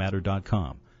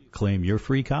mindtomatter.com. Claim your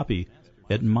free copy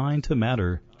at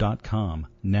mindtomatter.com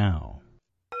now.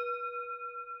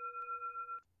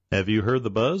 Have you heard the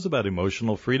buzz about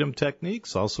emotional freedom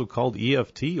techniques, also called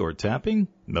EFT or tapping?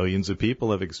 Millions of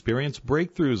people have experienced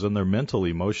breakthroughs in their mental,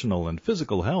 emotional, and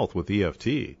physical health with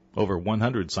EFT. Over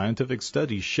 100 scientific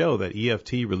studies show that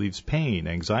EFT relieves pain,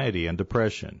 anxiety, and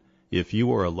depression. If you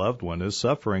or a loved one is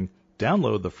suffering,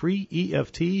 download the free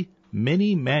EFT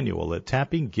mini manual at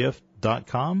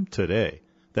tappinggift.com today.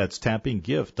 That's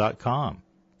tappinggift.com.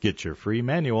 Get your free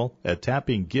manual at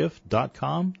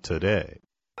tappinggift.com today.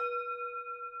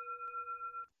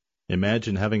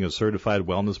 Imagine having a certified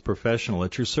wellness professional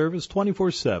at your service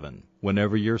 24/7.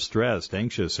 Whenever you're stressed,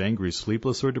 anxious, angry,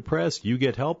 sleepless, or depressed, you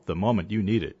get help the moment you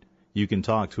need it. You can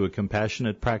talk to a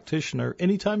compassionate practitioner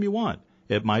anytime you want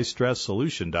at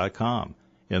mystresssolution.com.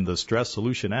 In the Stress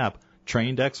Solution app,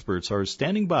 trained experts are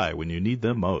standing by when you need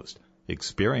them most.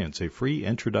 Experience a free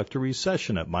introductory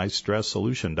session at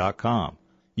mystresssolution.com.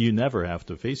 You never have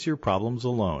to face your problems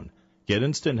alone. Get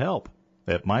instant help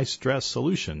at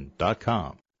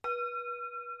mystresssolution.com.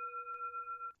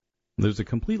 There's a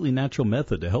completely natural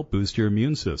method to help boost your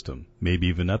immune system, maybe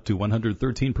even up to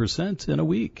 113% in a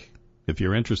week. If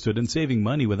you're interested in saving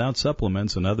money without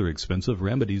supplements and other expensive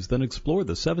remedies, then explore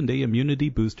the 7-Day Immunity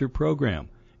Booster Program.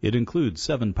 It includes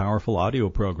 7 powerful audio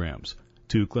programs.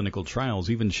 2 clinical trials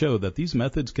even show that these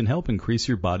methods can help increase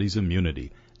your body's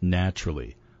immunity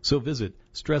naturally. So visit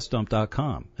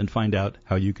StressDump.com and find out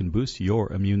how you can boost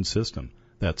your immune system.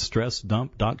 That's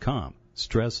StressDump.com.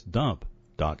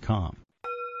 StressDump.com.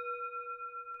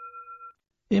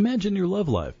 Imagine your love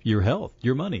life, your health,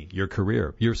 your money, your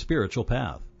career, your spiritual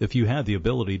path. If you had the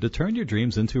ability to turn your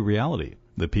dreams into reality,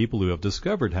 the people who have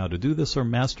discovered how to do this are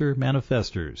master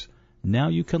manifestors. Now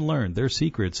you can learn their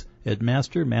secrets at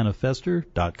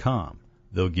mastermanifestor.com.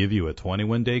 They'll give you a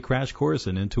 21-day crash course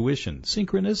in intuition,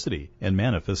 synchronicity, and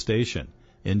manifestation.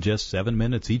 In just 7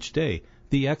 minutes each day,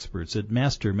 the experts at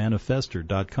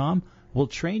mastermanifestor.com will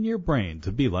train your brain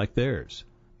to be like theirs.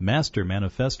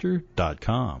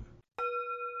 mastermanifestor.com.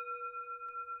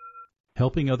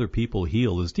 Helping other people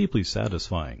heal is deeply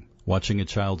satisfying. Watching a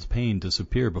child's pain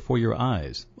disappear before your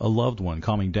eyes, a loved one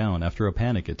calming down after a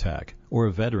panic attack, or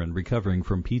a veteran recovering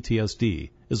from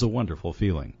PTSD is a wonderful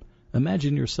feeling.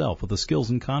 Imagine yourself with the skills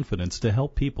and confidence to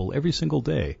help people every single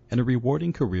day and a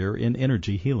rewarding career in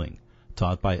energy healing.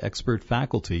 Taught by expert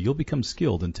faculty, you'll become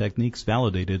skilled in techniques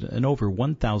validated in over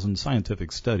 1,000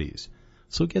 scientific studies.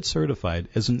 So get certified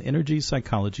as an energy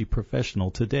psychology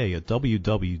professional today at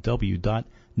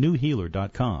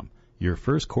www.newhealer.com. Your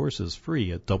first course is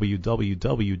free at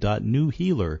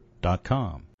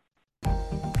www.newhealer.com.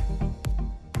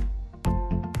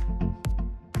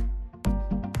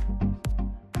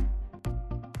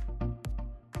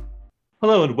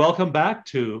 Hello and welcome back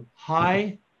to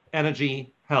High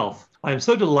Energy Health. I'm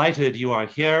so delighted you are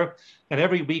here. And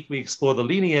every week we explore the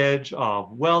leading edge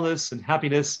of wellness and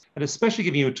happiness, and especially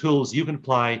giving you tools you can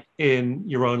apply in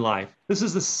your own life. This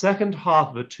is the second half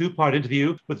of a two-part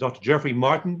interview with Dr. Jeffery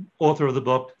Martin, author of the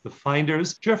book, The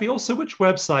Finders. Jeffery, also, which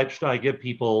website should we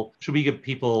give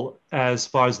people as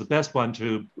far as the best one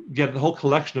to get the whole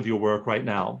collection of your work right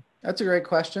now? That's a great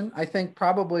question. I think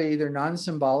probably either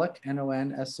non-symbolic,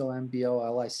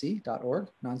 nonsymbolic.org,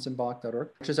 nonsymbolic.org,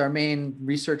 which is our main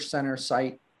research center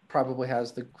site. Probably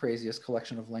has the craziest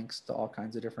collection of links to all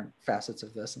kinds of different facets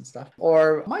of this and stuff.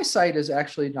 Or my site is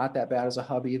actually not that bad as a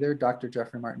hub either,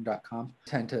 drjeffreymartin.com.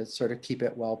 Tend to sort of keep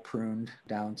it well pruned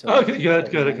down to... Okay,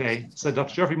 good. Okay. So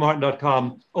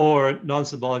drjeffreymartin.com or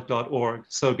nonsymbolic.org.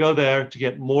 So go there to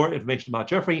get more information about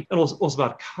Jeffery and also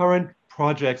about current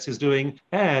projects he's doing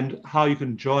and how you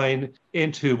can join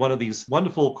into one of these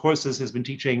wonderful courses he's been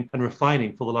teaching and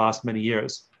refining for the last many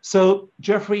years. So,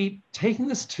 Jeffery, taking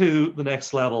this to the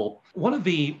next level, one of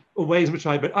the ways in which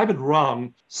I've been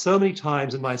wrong so many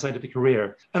times in my scientific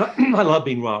career, and I love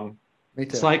being wrong. Me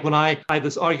too. It's like when I had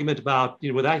this argument about,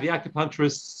 with the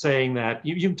acupuncturist saying that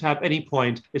you can tap any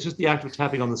point, it's just the act of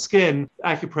tapping on the skin,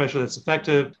 acupressure that's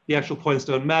effective, the actual points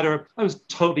don't matter. I was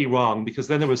totally wrong because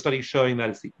then there were studies showing that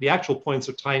it's the actual points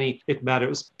are tiny, it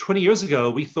matters. 20 years ago,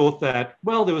 we thought that,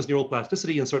 well, there was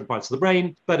neuroplasticity in certain parts of the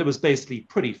brain, but it was basically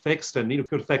pretty fixed and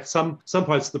could affect some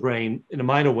parts of the brain in a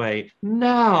minor way.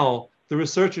 Now, the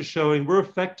research is showing we're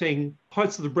affecting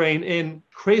parts of the brain in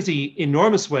crazy,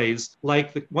 enormous ways,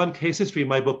 like the one case history in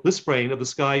my book, This Brain, of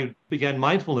this guy who began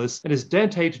mindfulness, and his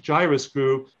dentate gyrus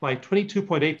grew by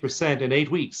 22.8% in 8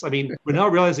 weeks. I mean, we're now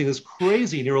realizing there's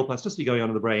crazy neuroplasticity going on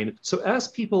in the brain. So as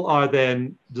people are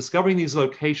then discovering these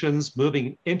locations,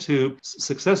 moving into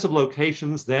successive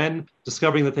locations, then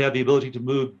discovering that they have the ability to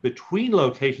move between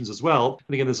locations as well,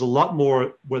 and again, there's a lot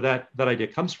more where that idea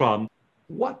comes from.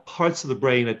 What parts of the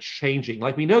brain are changing?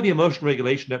 Like we know the emotion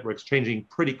regulation network's changing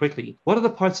pretty quickly. What other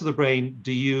parts of the brain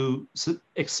do you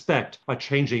expect are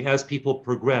changing as people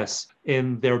progress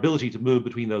in their ability to move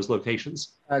between those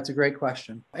locations? That's a great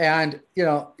question. And,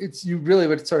 you really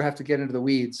would sort of have to get into the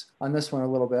weeds on this one a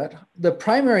little bit. The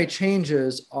primary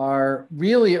changes are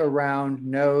really around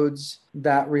nodes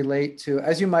that relate to,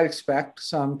 as you might expect,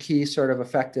 some key sort of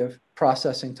affective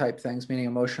processing type things, meaning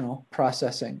emotional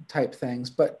processing type things,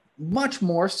 but much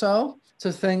more so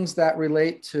to things that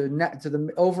relate to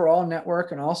the overall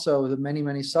network and also the many,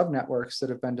 many sub-networks that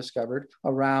have been discovered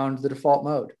around the default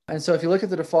mode. And so if you look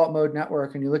at the default mode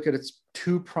network and you look at its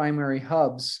two primary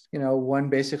hubs, one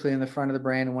basically in the front of the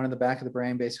brain and one in the back of the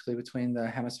brain, basically between the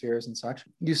hemispheres and such,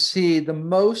 you see the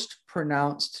most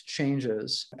pronounced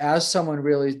changes as someone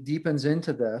really deepens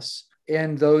into this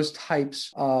in those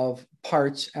types of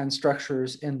parts and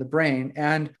structures in the brain.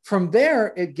 And from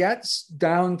there, it gets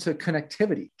down to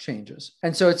connectivity changes.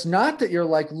 And so it's not that you're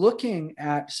like looking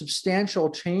at substantial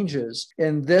changes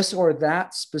in this or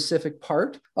that specific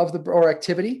part of or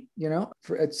activity,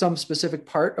 at some specific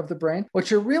part of the brain.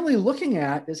 What you're really looking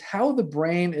at is how the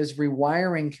brain is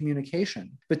rewiring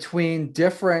communication between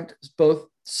different, both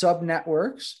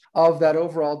subnetworks of that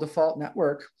overall default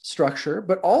network structure,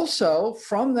 but also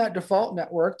from that default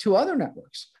network to other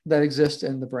networks that exist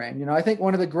in the brain. I think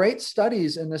one of the great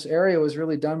studies in this area was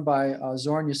really done by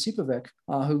Zoran Josipovic,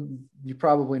 who you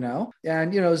probably know.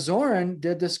 And, Zoran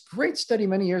did this great study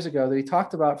many years ago that he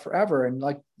talked about forever. And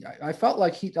I felt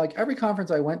like every conference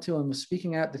I went to and was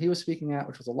speaking at, that he was speaking at,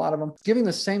 which was a lot of them, giving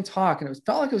the same talk. And it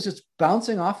felt like it was just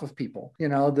bouncing off of people,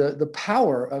 the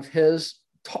power of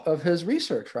his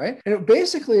research, right? And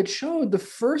it showed the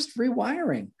first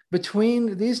rewiring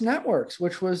between these networks,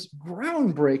 which was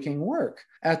groundbreaking work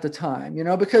at the time,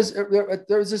 because there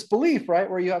was this belief, right,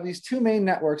 where you have these two main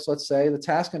networks, let's say the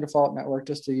task and default network,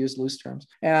 just to use loose terms.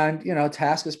 And,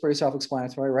 task is pretty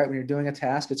self-explanatory, right? When you're doing a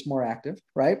task, it's more active,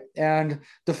 right? And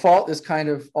default is kind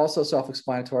of also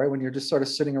self-explanatory. When you're just sort of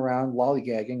sitting around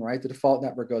lollygagging, right? The default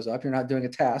network goes up, you're not doing a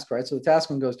task, right? So the task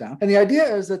one goes down. And the idea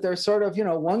is that there's sort of,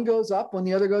 one goes up when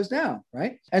the other goes down,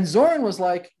 right? And Zoran was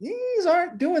like, these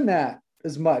aren't doing that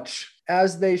as much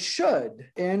as they should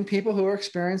in people who are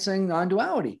experiencing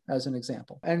non-duality, as an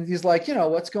example. And he's like,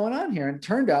 what's going on here? And it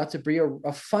turned out to be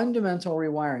a fundamental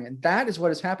rewiring. And that is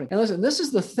what is happening. And listen, this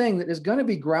is the thing that is going to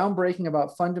be groundbreaking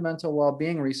about fundamental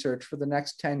well-being research for the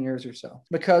next 10 years or so.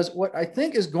 Because what I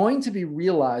think is going to be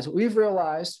realized, what we've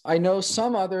realized, I know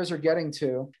some others are getting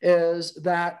to, is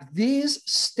that these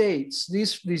states,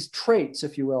 these traits,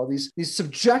 if you will, these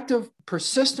subjective,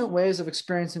 persistent ways of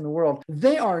experiencing the world,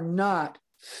 they are not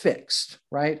fixed,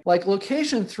 right? Like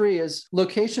location three is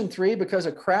location three because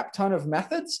a crap ton of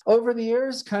methods over the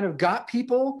years kind of got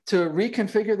people to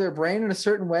reconfigure their brain in a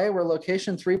certain way where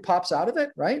location three pops out of it,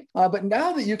 right? But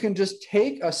now that you can just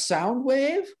take a sound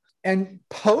wave and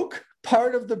poke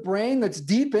part of the brain that's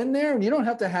deep in there, and you don't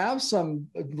have to have some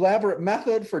elaborate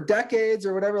method for decades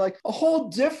or whatever, like a whole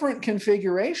different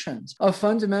configurations of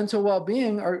fundamental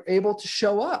well-being are able to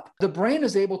show up. The brain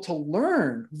is able to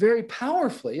learn very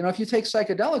powerfully. If you take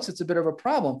psychedelics, it's a bit of a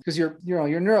problem because your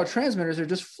neurotransmitters are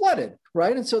just flooded,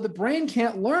 right? And so the brain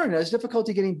can't learn. It has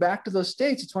difficulty getting back to those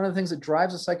states. It's one of the things that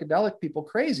drives the psychedelic people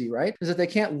crazy, right? Is that they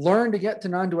can't learn to get to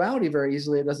non-duality very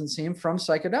easily, it doesn't seem, from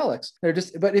psychedelics.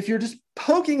 But if you're just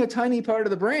poking a tiny part of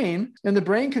the brain and the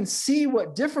brain can see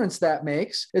what difference that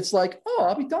makes, it's like, oh,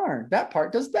 I'll be darned, that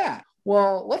part does that.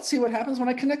 Well, let's see what happens when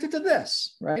I connect it to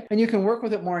this, right? And you can work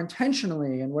with it more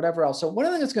intentionally and whatever else. So one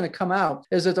of the things that's going to come out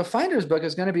is that the Finder's book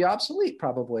is going to be obsolete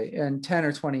probably in 10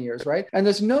 or 20 years, right? And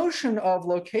this notion of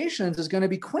locations is going to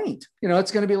be quaint.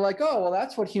 It's going to be like, oh, well,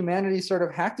 that's what humanity sort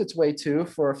of hacked its way to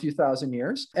for a few thousand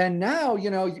years. And now,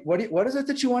 what is it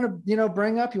that you want to,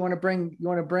 bring up? You want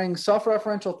to bring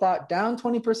self-referential thought down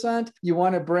 20%. You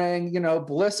want to bring,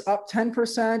 bliss up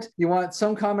 10%. You want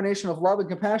some combination of love and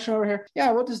compassion over here. Yeah,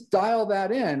 we'll just dial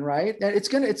that in, right? And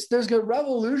there's a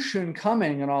revolution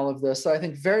coming in all of this that I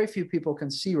think very few people can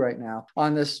see right now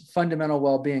on this fundamental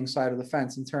well-being side of the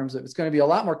fence, in terms of it's going to be a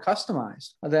lot more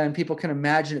customized than people can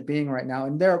imagine it being right now.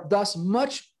 And they're thus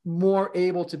much more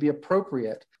able to be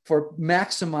appropriate for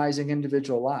maximizing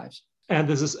individual lives. And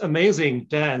there's this amazing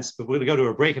dance, but we're going to go to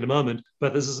a break in a moment,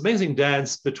 but there's this amazing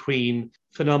dance between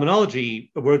phenomenology,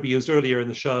 a word we used earlier in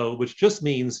the show, which just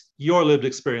means your lived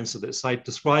experience of this. I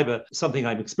describe something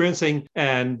I'm experiencing,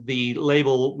 and the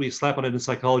label we slap on it in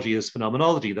psychology is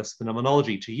phenomenology. That's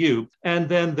phenomenology to you. And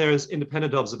then there's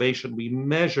independent observation. We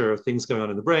measure things going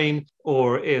on in the brain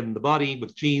or in the body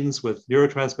with genes, with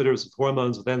neurotransmitters, with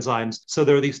hormones, with enzymes. So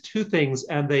there are these two things,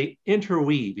 and they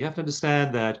interweave. You have to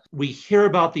understand that we hear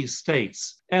about these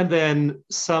states, and then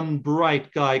some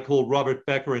bright guy called Robert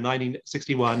Becker in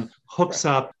 1961 hooks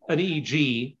up an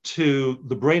EEG to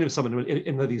the brain of someone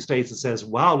in one of these states and says,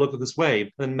 wow, look at this wave.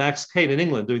 And Max Kane in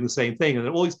England doing the same thing. And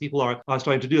all these people are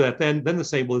starting to do that. Then they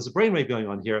say, well, there's a brainwave going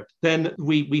on here. Then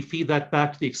we feed that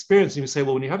back to the experience. And we say,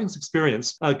 well, when you're having this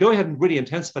experience, go ahead and really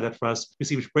intensify that for us. We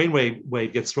see which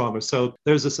brainwave gets stronger. So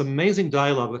there's this amazing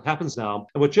dialogue that happens now.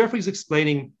 And what Jeffrey's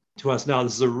explaining to us now,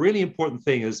 this is a really important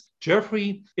thing, is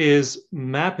Jeffery is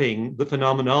mapping the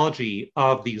phenomenology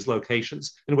of these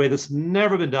locations in a way that's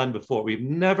never been done before. We've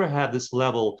never had this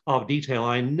level of detail.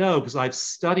 I know because I've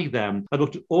studied them. I've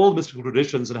looked at all the mystical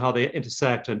traditions and how they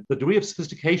intersect, and the degree of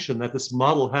sophistication that this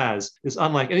model has is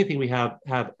unlike anything we have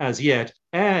as yet.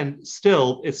 And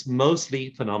still, it's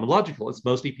mostly phenomenological. It's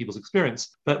mostly people's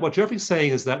experience. But what Jeffrey's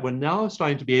saying is that we're now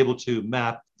starting to be able to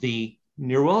map the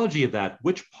neurology of that,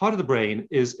 which part of the brain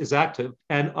is active.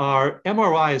 And our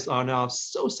MRIs are now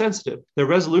so sensitive. Their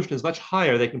resolution is much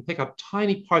higher. They can pick up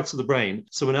tiny parts of the brain.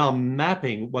 So we're now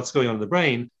mapping what's going on in the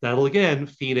brain. That'll again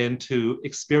feed into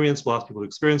experience, we'll ask people to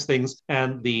experience things,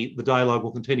 and the dialogue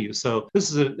will continue. So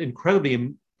this is an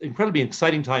incredibly incredibly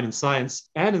exciting time in science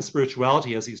and in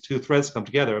spirituality as these two threads come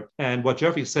together. And what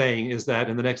Jeffrey's saying is that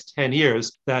in the next 10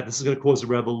 years, that this is going to cause a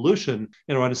revolution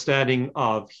in our understanding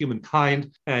of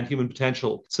humankind and human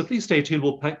potential. So please stay tuned.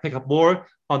 We'll pick up more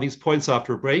on these points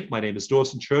after a break. My name is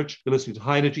Dawson Church. You're listening to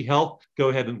High Energy Health. Go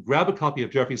ahead and grab a copy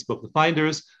of Jeffrey's book, The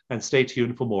Finders, and stay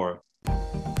tuned for more.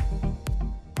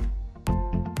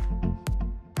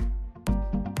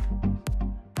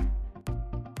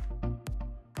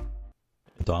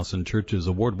 Dawson Church's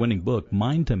award-winning book,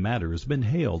 Mind to Matter, has been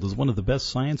hailed as one of the best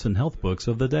science and health books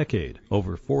of the decade.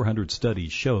 Over 400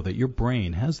 studies show that your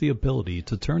brain has the ability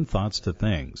to turn thoughts to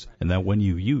things, and that when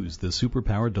you use this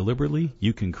superpower deliberately,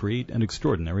 you can create an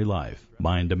extraordinary life.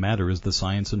 Mind to Matter is the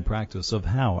science and practice of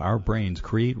how our brains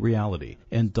create reality,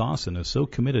 and Dawson is so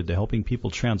committed to helping people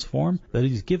transform that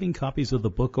he's giving copies of the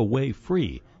book away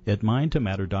free at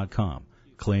mindtomatter.com.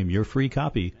 Claim your free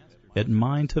copy at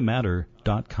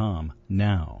mindtomatter.com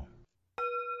now.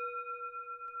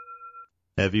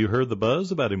 Have you heard the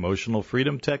buzz about emotional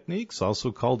freedom techniques,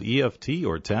 also called EFT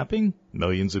or tapping?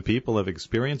 Millions of people have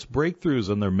experienced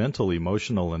breakthroughs in their mental,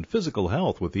 emotional, and physical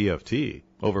health with EFT.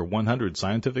 Over 100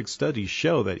 scientific studies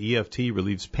show that EFT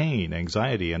relieves pain,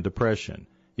 anxiety, and depression.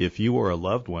 If you or a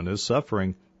loved one is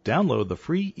suffering, download the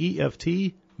free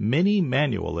EFT mini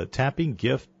manual at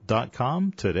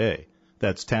tappinggift.com today.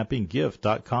 That's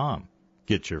tappinggift.com.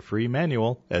 Get your free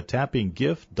manual at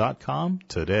tappinggift.com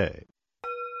today.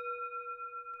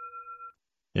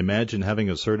 Imagine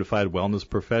having a certified wellness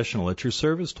professional at your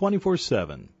service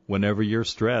 24/7. Whenever you're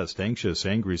stressed, anxious,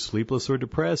 angry, sleepless, or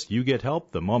depressed, you get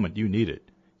help the moment you need it.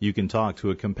 You can talk to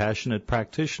a compassionate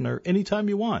practitioner anytime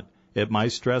you want at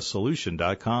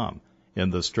mystresssolution.com.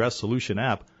 In the Stress Solution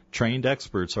app, trained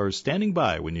experts are standing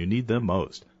by when you need them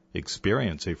most.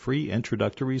 Experience a free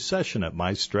introductory session at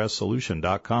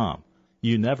mystresssolution.com.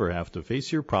 You never have to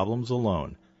face your problems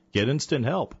alone. Get instant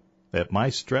help at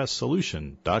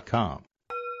mystresssolution.com.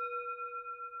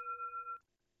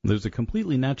 There's a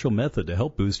completely natural method to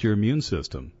help boost your immune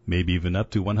system, maybe even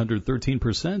up to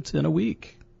 113% in a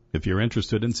week. If you're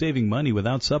interested in saving money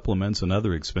without supplements and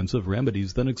other expensive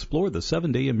remedies, then explore the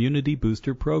 7-Day Immunity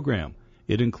Booster Program.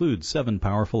 It includes 7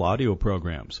 powerful audio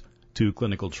programs. 2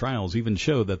 clinical trials even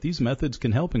show that these methods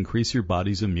can help increase your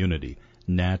body's immunity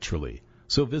naturally.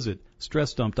 So visit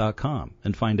StressDump.com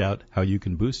and find out how you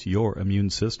can boost your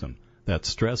immune system.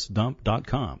 That's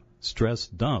StressDump.com.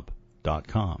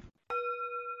 StressDump.com.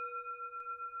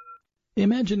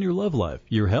 Imagine your love life,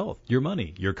 your health, your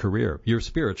money, your career, your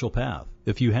spiritual path.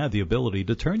 If you had the ability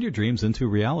to turn your dreams into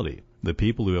reality, the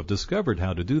people who have discovered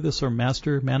how to do this are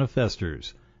master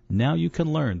manifestors. Now you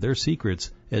can learn their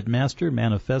secrets at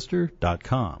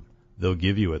mastermanifestor.com. They'll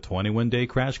give you a 21-day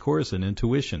crash course in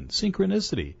intuition,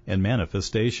 synchronicity, and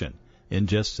manifestation. In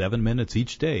just 7 minutes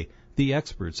each day, the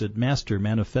experts at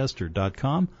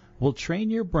mastermanifestor.com will train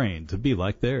your brain to be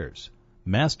like theirs.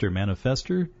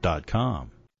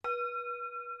 mastermanifestor.com.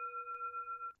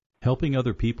 Helping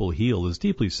other people heal is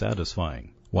deeply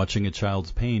satisfying. Watching a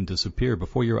child's pain disappear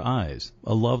before your eyes,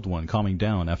 a loved one calming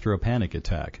down after a panic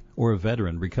attack, or a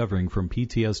veteran recovering from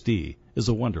PTSD is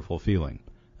a wonderful feeling.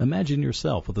 Imagine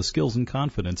yourself with the skills and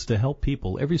confidence to help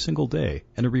people every single day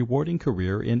and a rewarding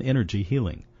career in energy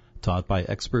healing. Taught by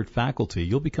expert faculty,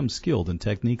 you'll become skilled in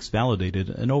techniques validated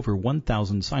in over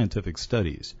 1,000 scientific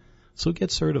studies. So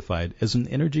get certified as an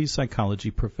energy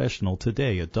psychology professional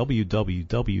today at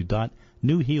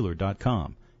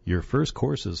www.newhealer.com. Your first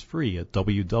course is free at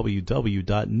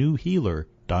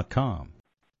www.newhealer.com.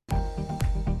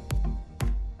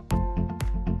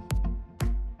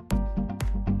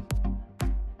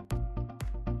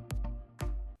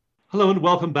 Hello and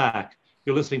welcome back.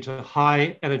 You're listening to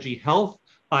High Energy Health.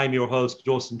 I'm your host,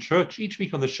 Dawson Church. Each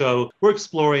week on the show, we're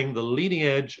exploring the leading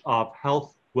edge of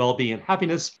health, well-being, and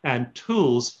happiness, and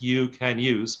tools you can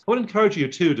use. I would encourage you,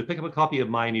 too, to pick up a copy of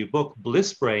my new book,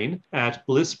 Bliss Brain, at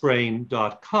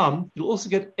blissbrain.com. You'll also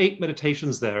get 8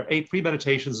 meditations there, 8 free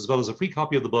meditations, as well as a free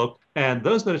copy of the book. And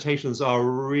those meditations are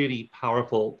really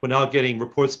powerful. We're now getting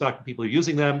reports back from people who are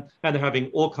using them, and they're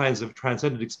having all kinds of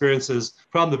transcendent experiences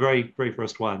from the very, very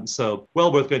first one. So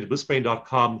well worth going to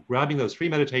blissbrain.com, grabbing those free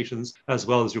meditations, as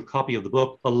well as your copy of the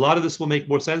book. A lot of this will make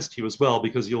more sense to you as well,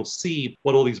 because you'll see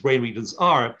what all these brain regions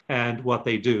are and what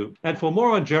they do. And for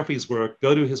more on Jeffrey's work,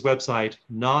 go to his website,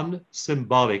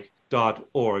 nonsymbolic.org.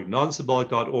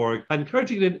 I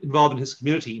encourage you to get involved in his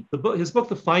community. His book,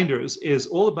 The Finders, is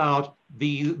all about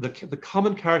the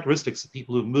common characteristics of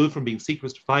people who move from being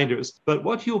seekers to finders. But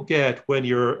what you'll get when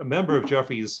you're a member of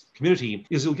Jeffrey's community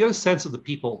is you'll get a sense of the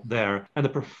people there and the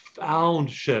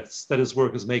profound shifts that his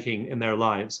work is making in their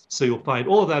lives. So you'll find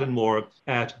all of that and more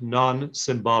at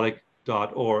nonsymbolic.org.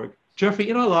 www.highenergyhealth.org. Jeffrey,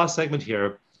 in our last segment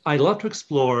here, I'd love to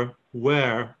explore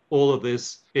where all of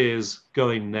this is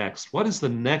going next. What is the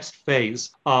next phase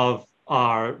of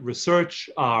our research,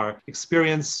 our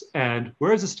experience, and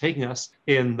where is this taking us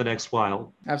in the next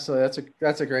while? Absolutely.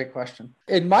 That's a great question.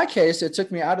 In my case, it took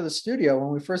me out of the studio.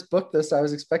 When we first booked this, I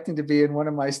was expecting to be in one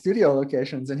of my studio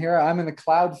locations. And here I'm in the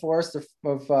cloud forest of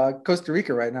Costa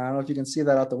Rica right now. I don't know if you can see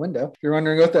that out the window. If you're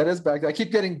wondering what that is back there, I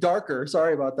keep getting darker.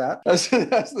 Sorry about that as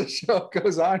the show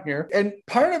goes on here. And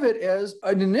part of it is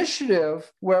an initiative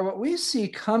where what we see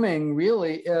coming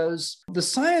really is the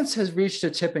science has reached a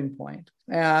tipping point.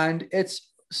 And it's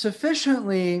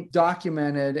sufficiently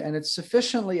documented and it's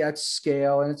sufficiently at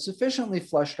scale and it's sufficiently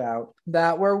fleshed out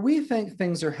that where we think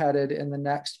things are headed in the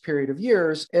next period of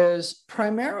years is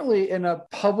primarily in a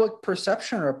public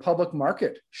perception or a public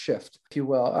market shift, if you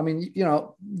will. I mean,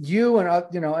 you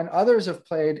and others have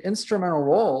played instrumental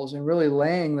roles in really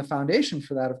laying the foundation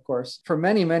for that, of course, for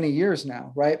many, many years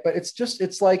now, right? But it's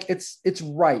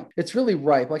ripe. It's really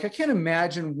ripe. Like I can't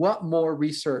imagine what more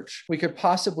research we could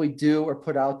possibly do or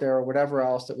put out there or whatever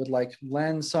else that would like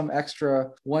lend some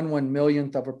extra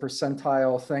 1/1,000,000th of a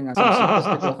percentile thing on some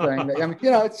statistical thing. I mean,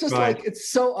 it's just right. Like, it's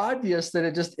so obvious that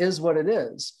it just is what it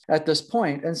is at this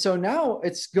point. And so now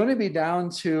it's going to be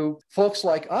down to folks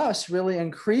like us really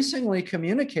increasingly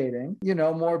communicating,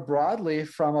 more broadly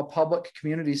from a public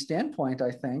community standpoint, I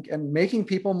think, and making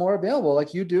people more available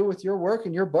like you do with your work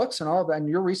and your books and all of that and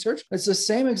your research. It's the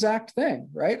same exact thing,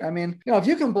 right? I mean, if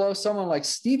you can blow someone like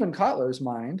Stephen Kotler's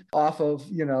mind off of,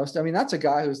 that's a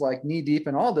guy who's like knee deep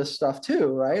in all this stuff too,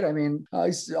 right? I mean,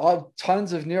 he's all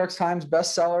tons of New York Times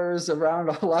bestsellers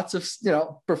around lots of,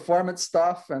 performance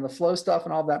stuff and the flow stuff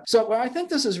and all that. So where I think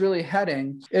this is really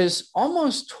heading is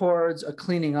almost towards a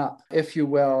cleaning up, if you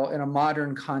will, in a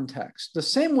modern context, the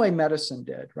same way medicine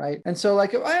did, right? And so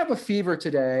like if I have a fever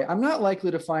today, I'm not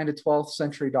likely to find a 12th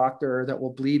century doctor that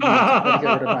will bleed me to try to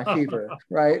get rid of my fever,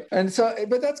 right? And so,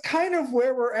 but that's kind of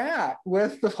where we're at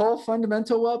with the whole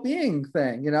fundamental well-being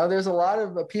thing. There's a lot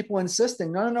of people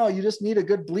insisting, no, you just need a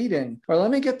good bleeding, or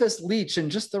let me get this leech in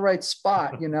just the right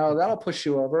spot, that'll push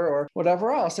you over, or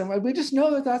whatever else. And we just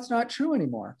know that that's not true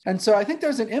anymore. And so I think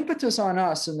there's an impetus on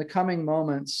us in the coming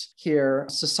moments here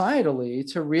societally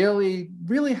to really,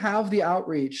 really have the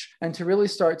outreach and to really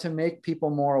start to make people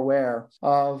more aware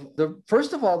of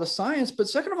first of all, the science, but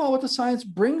second of all, what the science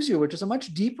brings you, which is a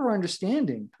much deeper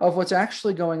understanding of what's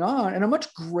actually going on and a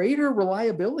much greater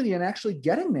reliability in actually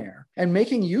getting there and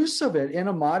making use of it in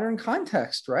a modern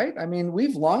context, right? I mean,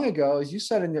 we've long ago, as you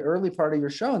said in the early part of your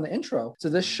show, in the intro to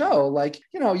this show, like,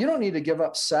 you don't need to give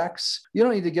up sex. You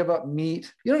don't need to give up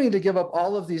meat. You don't need to give up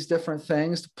all of these different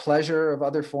things, pleasure of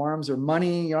other forms or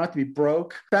money. You don't have to be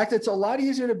broke. In fact, it's a lot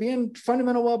easier to be in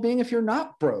fundamental well-being if you're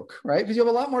not broke, right? Because you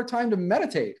have a lot more time to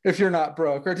meditate if you're not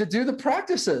broke, or to do the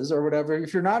practices or whatever.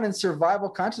 If you're not in survival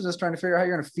consciousness trying to figure out how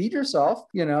you're going to feed yourself,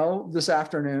 this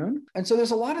afternoon. And so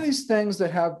there's a lot of these things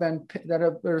that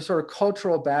are sort of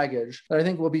cultural baggage that I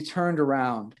think will be turned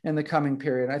around in the coming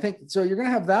period. I think so. You're going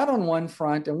to have that on one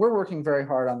front, and we're working very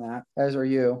hard on that, as are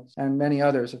you and many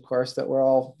others, of course, that we're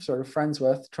all sort of friends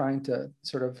with, trying to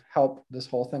sort of help this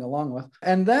whole thing along with.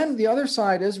 And then the other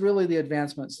side is really the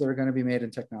advancements that are going to be made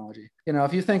in technology.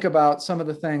 If you think about some of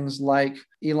the things like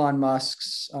Elon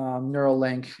Musk's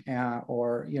Neuralink,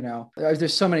 or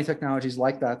there's so many technologies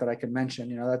like that I could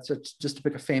mention. That's just to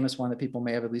pick a famous one that people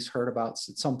may have at least heard about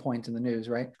at some point in the news,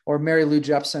 right? Or Mary Lou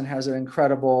Jepsen has an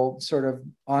incredible sort of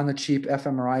on the cheap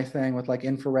fMRI thing with like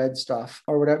infrared stuff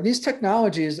or whatever. These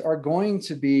technologies are going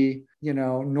to be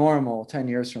normal 10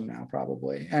 years from now,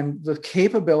 probably. And the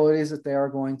capabilities that they are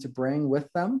going to bring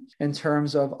with them in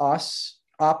terms of us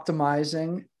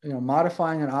optimizing,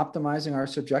 modifying and optimizing our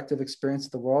subjective experience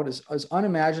of the world is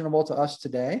unimaginable to us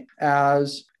today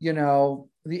as,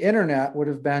 the internet would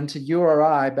have been to you or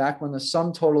I back when the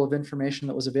sum total of information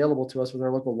that was available to us was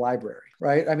our local library,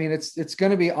 right? I mean, it's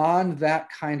going to be on that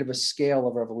kind of a scale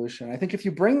of revolution. I think if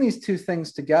you bring these two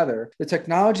things together, the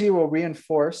technology will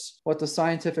reinforce what the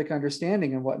scientific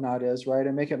understanding and whatnot is, right?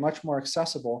 And make it much more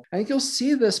accessible. I think you'll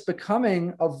see this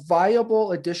becoming a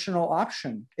viable additional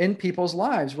option in people's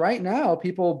lives. Right now,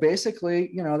 people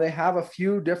basically, they have a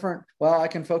few different, I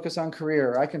can focus on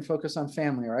career, or I can focus on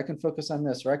family, or I can focus on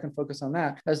this, or I can focus on that.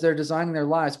 that as they're designing their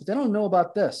lives, but they don't know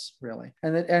about this really.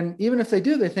 And even if they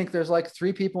do, they think there's like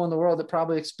 3 people in the world that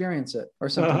probably experience it or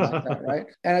something like that, right?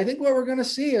 And I think what we're going to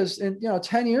see is in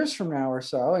 10 years from now or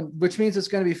so, and which means it's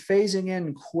going to be phasing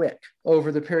in quick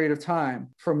over the period of time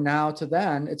from now to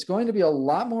then, it's going to be a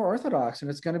lot more orthodox,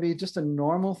 and it's going to be just a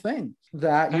normal thing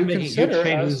that you making consider huge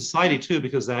changes in as society too,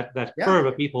 because that curve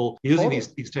of people using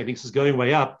these techniques is going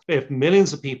way up. If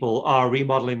millions of people are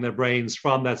remodeling their brains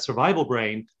from that survival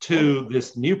brain to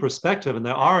this new perspective, and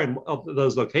there are in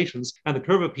those locations, and the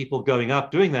curve of people going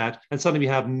up doing that, and suddenly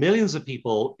we have millions of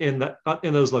people in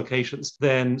those locations,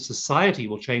 then society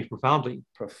will change profoundly.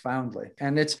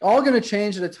 And it's all going to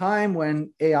change at a time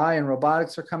when AI and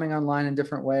robotics are coming online in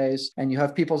different ways, and you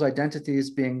have people's identities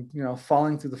being,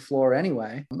 falling through the floor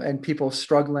anyway, and people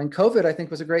struggling. COVID, I think,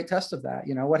 was a great test of that.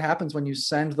 What happens when you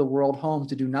send the world home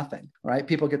to do nothing, right?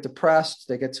 People get depressed,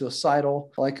 they get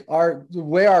suicidal. Like the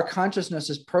way our consciousness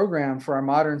is programmed for our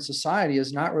modern society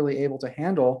is not really able to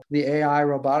handle the AI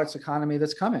robotics economy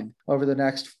that's coming over the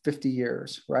next 50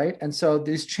 years, right? And so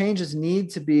these changes need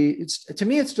to be, to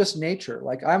me, it's just nature.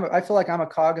 Like I feel like I'm a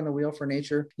cog in the wheel for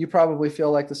nature. You probably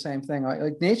feel like the same thing.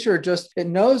 Like nature it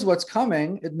knows what's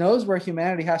coming. It knows where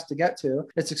humanity has to get to.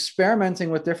 It's experimenting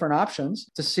with different options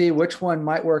to see which one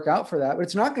might work out for that. But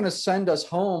it's not going to send us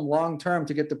home long-term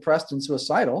to get depressed and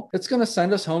suicidal. It's going to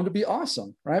send us home to be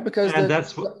awesome, right? Because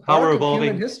that's how we're evolving.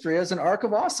 Human history is an arc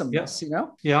of awesomeness,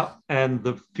 Yeah, and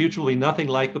the future will be nothing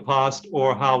like the past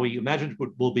or how we imagined it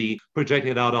will be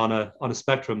projected out on a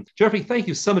spectrum. Jeffrey, thank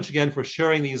you so much again for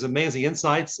sharing these amazing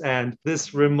insights and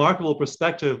this remarkable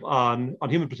perspective on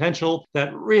human potential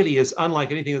that really is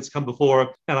unlike anything that's come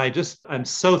before. And I'm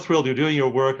so thrilled you're doing your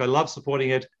work. I love supporting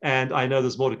it, and I know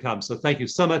there's more to come. So thank you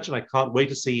so much, and I can't wait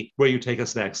to see where you take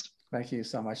us next. Thank you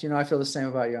so much. I feel the same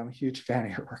about you. I'm a huge fan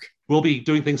of your work. We'll be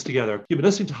doing things together. You've been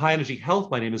listening to High Energy Health.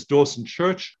 My name is Dawson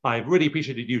Church. I've really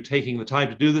appreciated you taking the time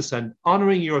to do this and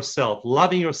honoring yourself,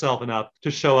 loving yourself enough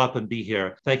to show up and be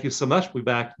here. Thank you so much. We'll be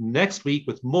back next week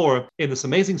with more in this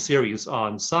amazing series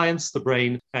on science, the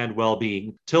brain, and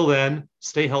well-being. Till then,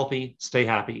 stay healthy, stay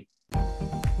happy.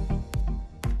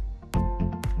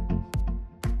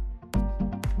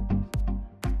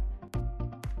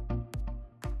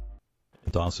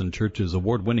 Dawson Church's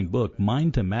award-winning book,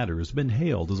 Mind to Matter, has been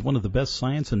hailed as one of the best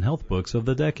science and health books of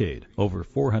the decade. Over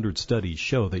 400 studies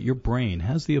show that your brain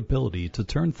has the ability to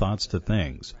turn thoughts to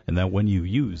things, and that when you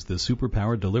use this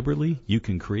superpower deliberately, you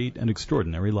can create an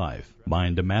extraordinary life.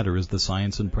 Mind to Matter is the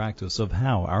science and practice of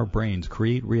how our brains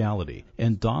create reality,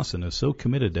 and Dawson is so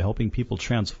committed to helping people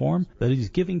transform that he's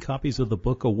giving copies of the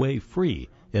book away free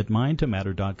at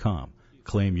mindtomatter.com.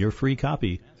 Claim your free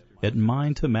copy at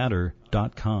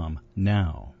mindtomatter.com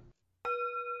now.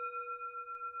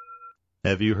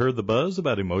 Have you heard the buzz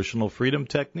about emotional freedom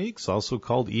techniques, also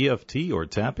called EFT or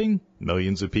tapping?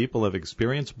 Millions of people have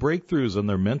experienced breakthroughs in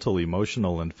their mental,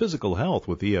 emotional, and physical health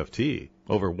with EFT.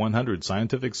 Over 100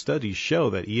 scientific studies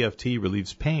show that EFT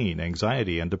relieves pain,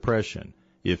 anxiety, and depression.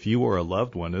 If you or a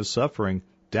loved one is suffering,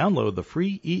 download the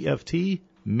free EFT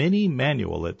mini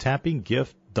manual at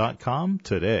tappinggift.com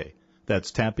today.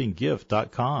 That's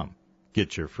tappinggift.com.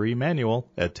 Get your free manual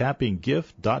at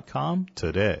tappinggift.com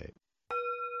today.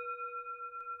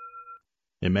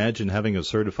 Imagine having a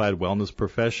certified wellness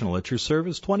professional at your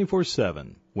service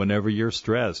 24/7. Whenever you're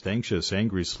stressed, anxious,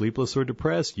 angry, sleepless, or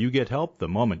depressed, you get help the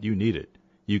moment you need it.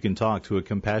 You can talk to a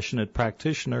compassionate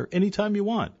practitioner anytime you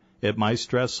want at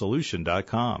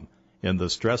mystresssolution.com. In the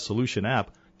Stress Solution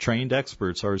app, trained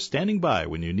experts are standing by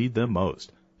when you need them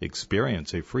most.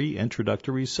 Experience a free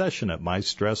introductory session at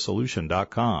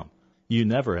mystresssolution.com. You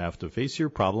never have to face your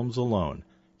problems alone.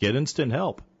 Get instant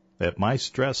help at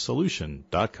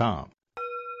mystresssolution.com.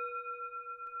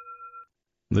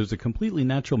 There's a completely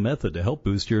natural method to help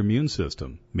boost your immune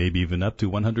system, maybe even up to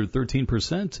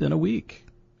 113% in a week.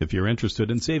 If you're interested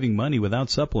in saving money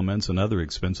without supplements and other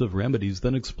expensive remedies,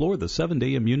 then explore the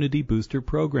 7-Day Immunity Booster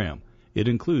Program. It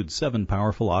includes 7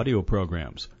 powerful audio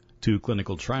programs. 2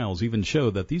 clinical trials even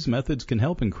show that these methods can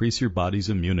help increase your body's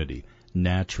immunity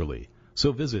naturally.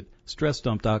 So visit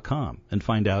StressDump.com and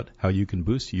find out how you can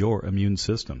boost your immune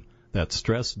system. That's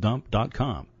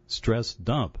StressDump.com.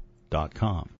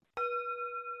 StressDump.com.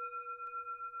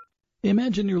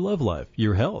 Imagine your love life,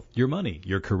 your health, your money,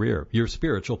 your career, your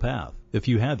spiritual path. If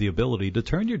you had the ability to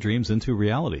turn your dreams into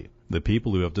reality, the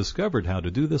people who have discovered how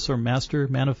to do this are master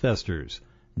manifestors.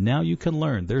 Now you can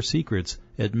learn their secrets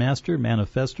at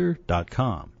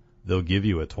mastermanifestor.com. They'll give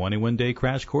you a 21-day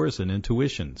crash course in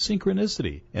intuition,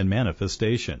 synchronicity, and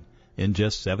manifestation. In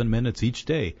just 7 minutes each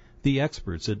day, the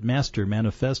experts at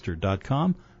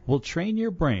mastermanifestor.com will train your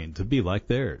brain to be like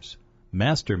theirs.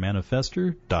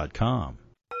 mastermanifestor.com.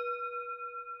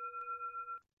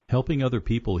 Helping other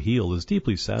people heal is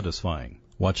deeply satisfying.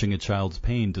 Watching a child's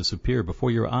pain disappear before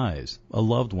your eyes, a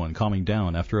loved one calming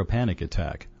down after a panic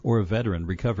attack, or a veteran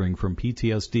recovering from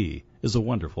PTSD is a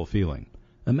wonderful feeling.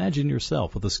 Imagine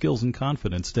yourself with the skills and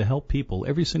confidence to help people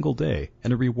every single day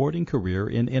and a rewarding career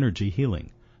in energy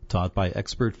healing. Taught by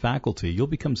expert faculty, you'll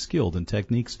become skilled in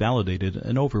techniques validated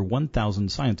in over 1,000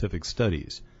 scientific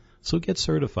studies. So get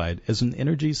certified as an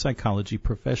energy psychology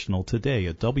professional today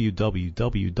at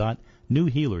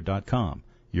www.newhealer.com.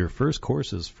 Your first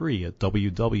course is free at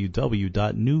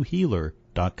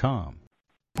www.newhealer.com.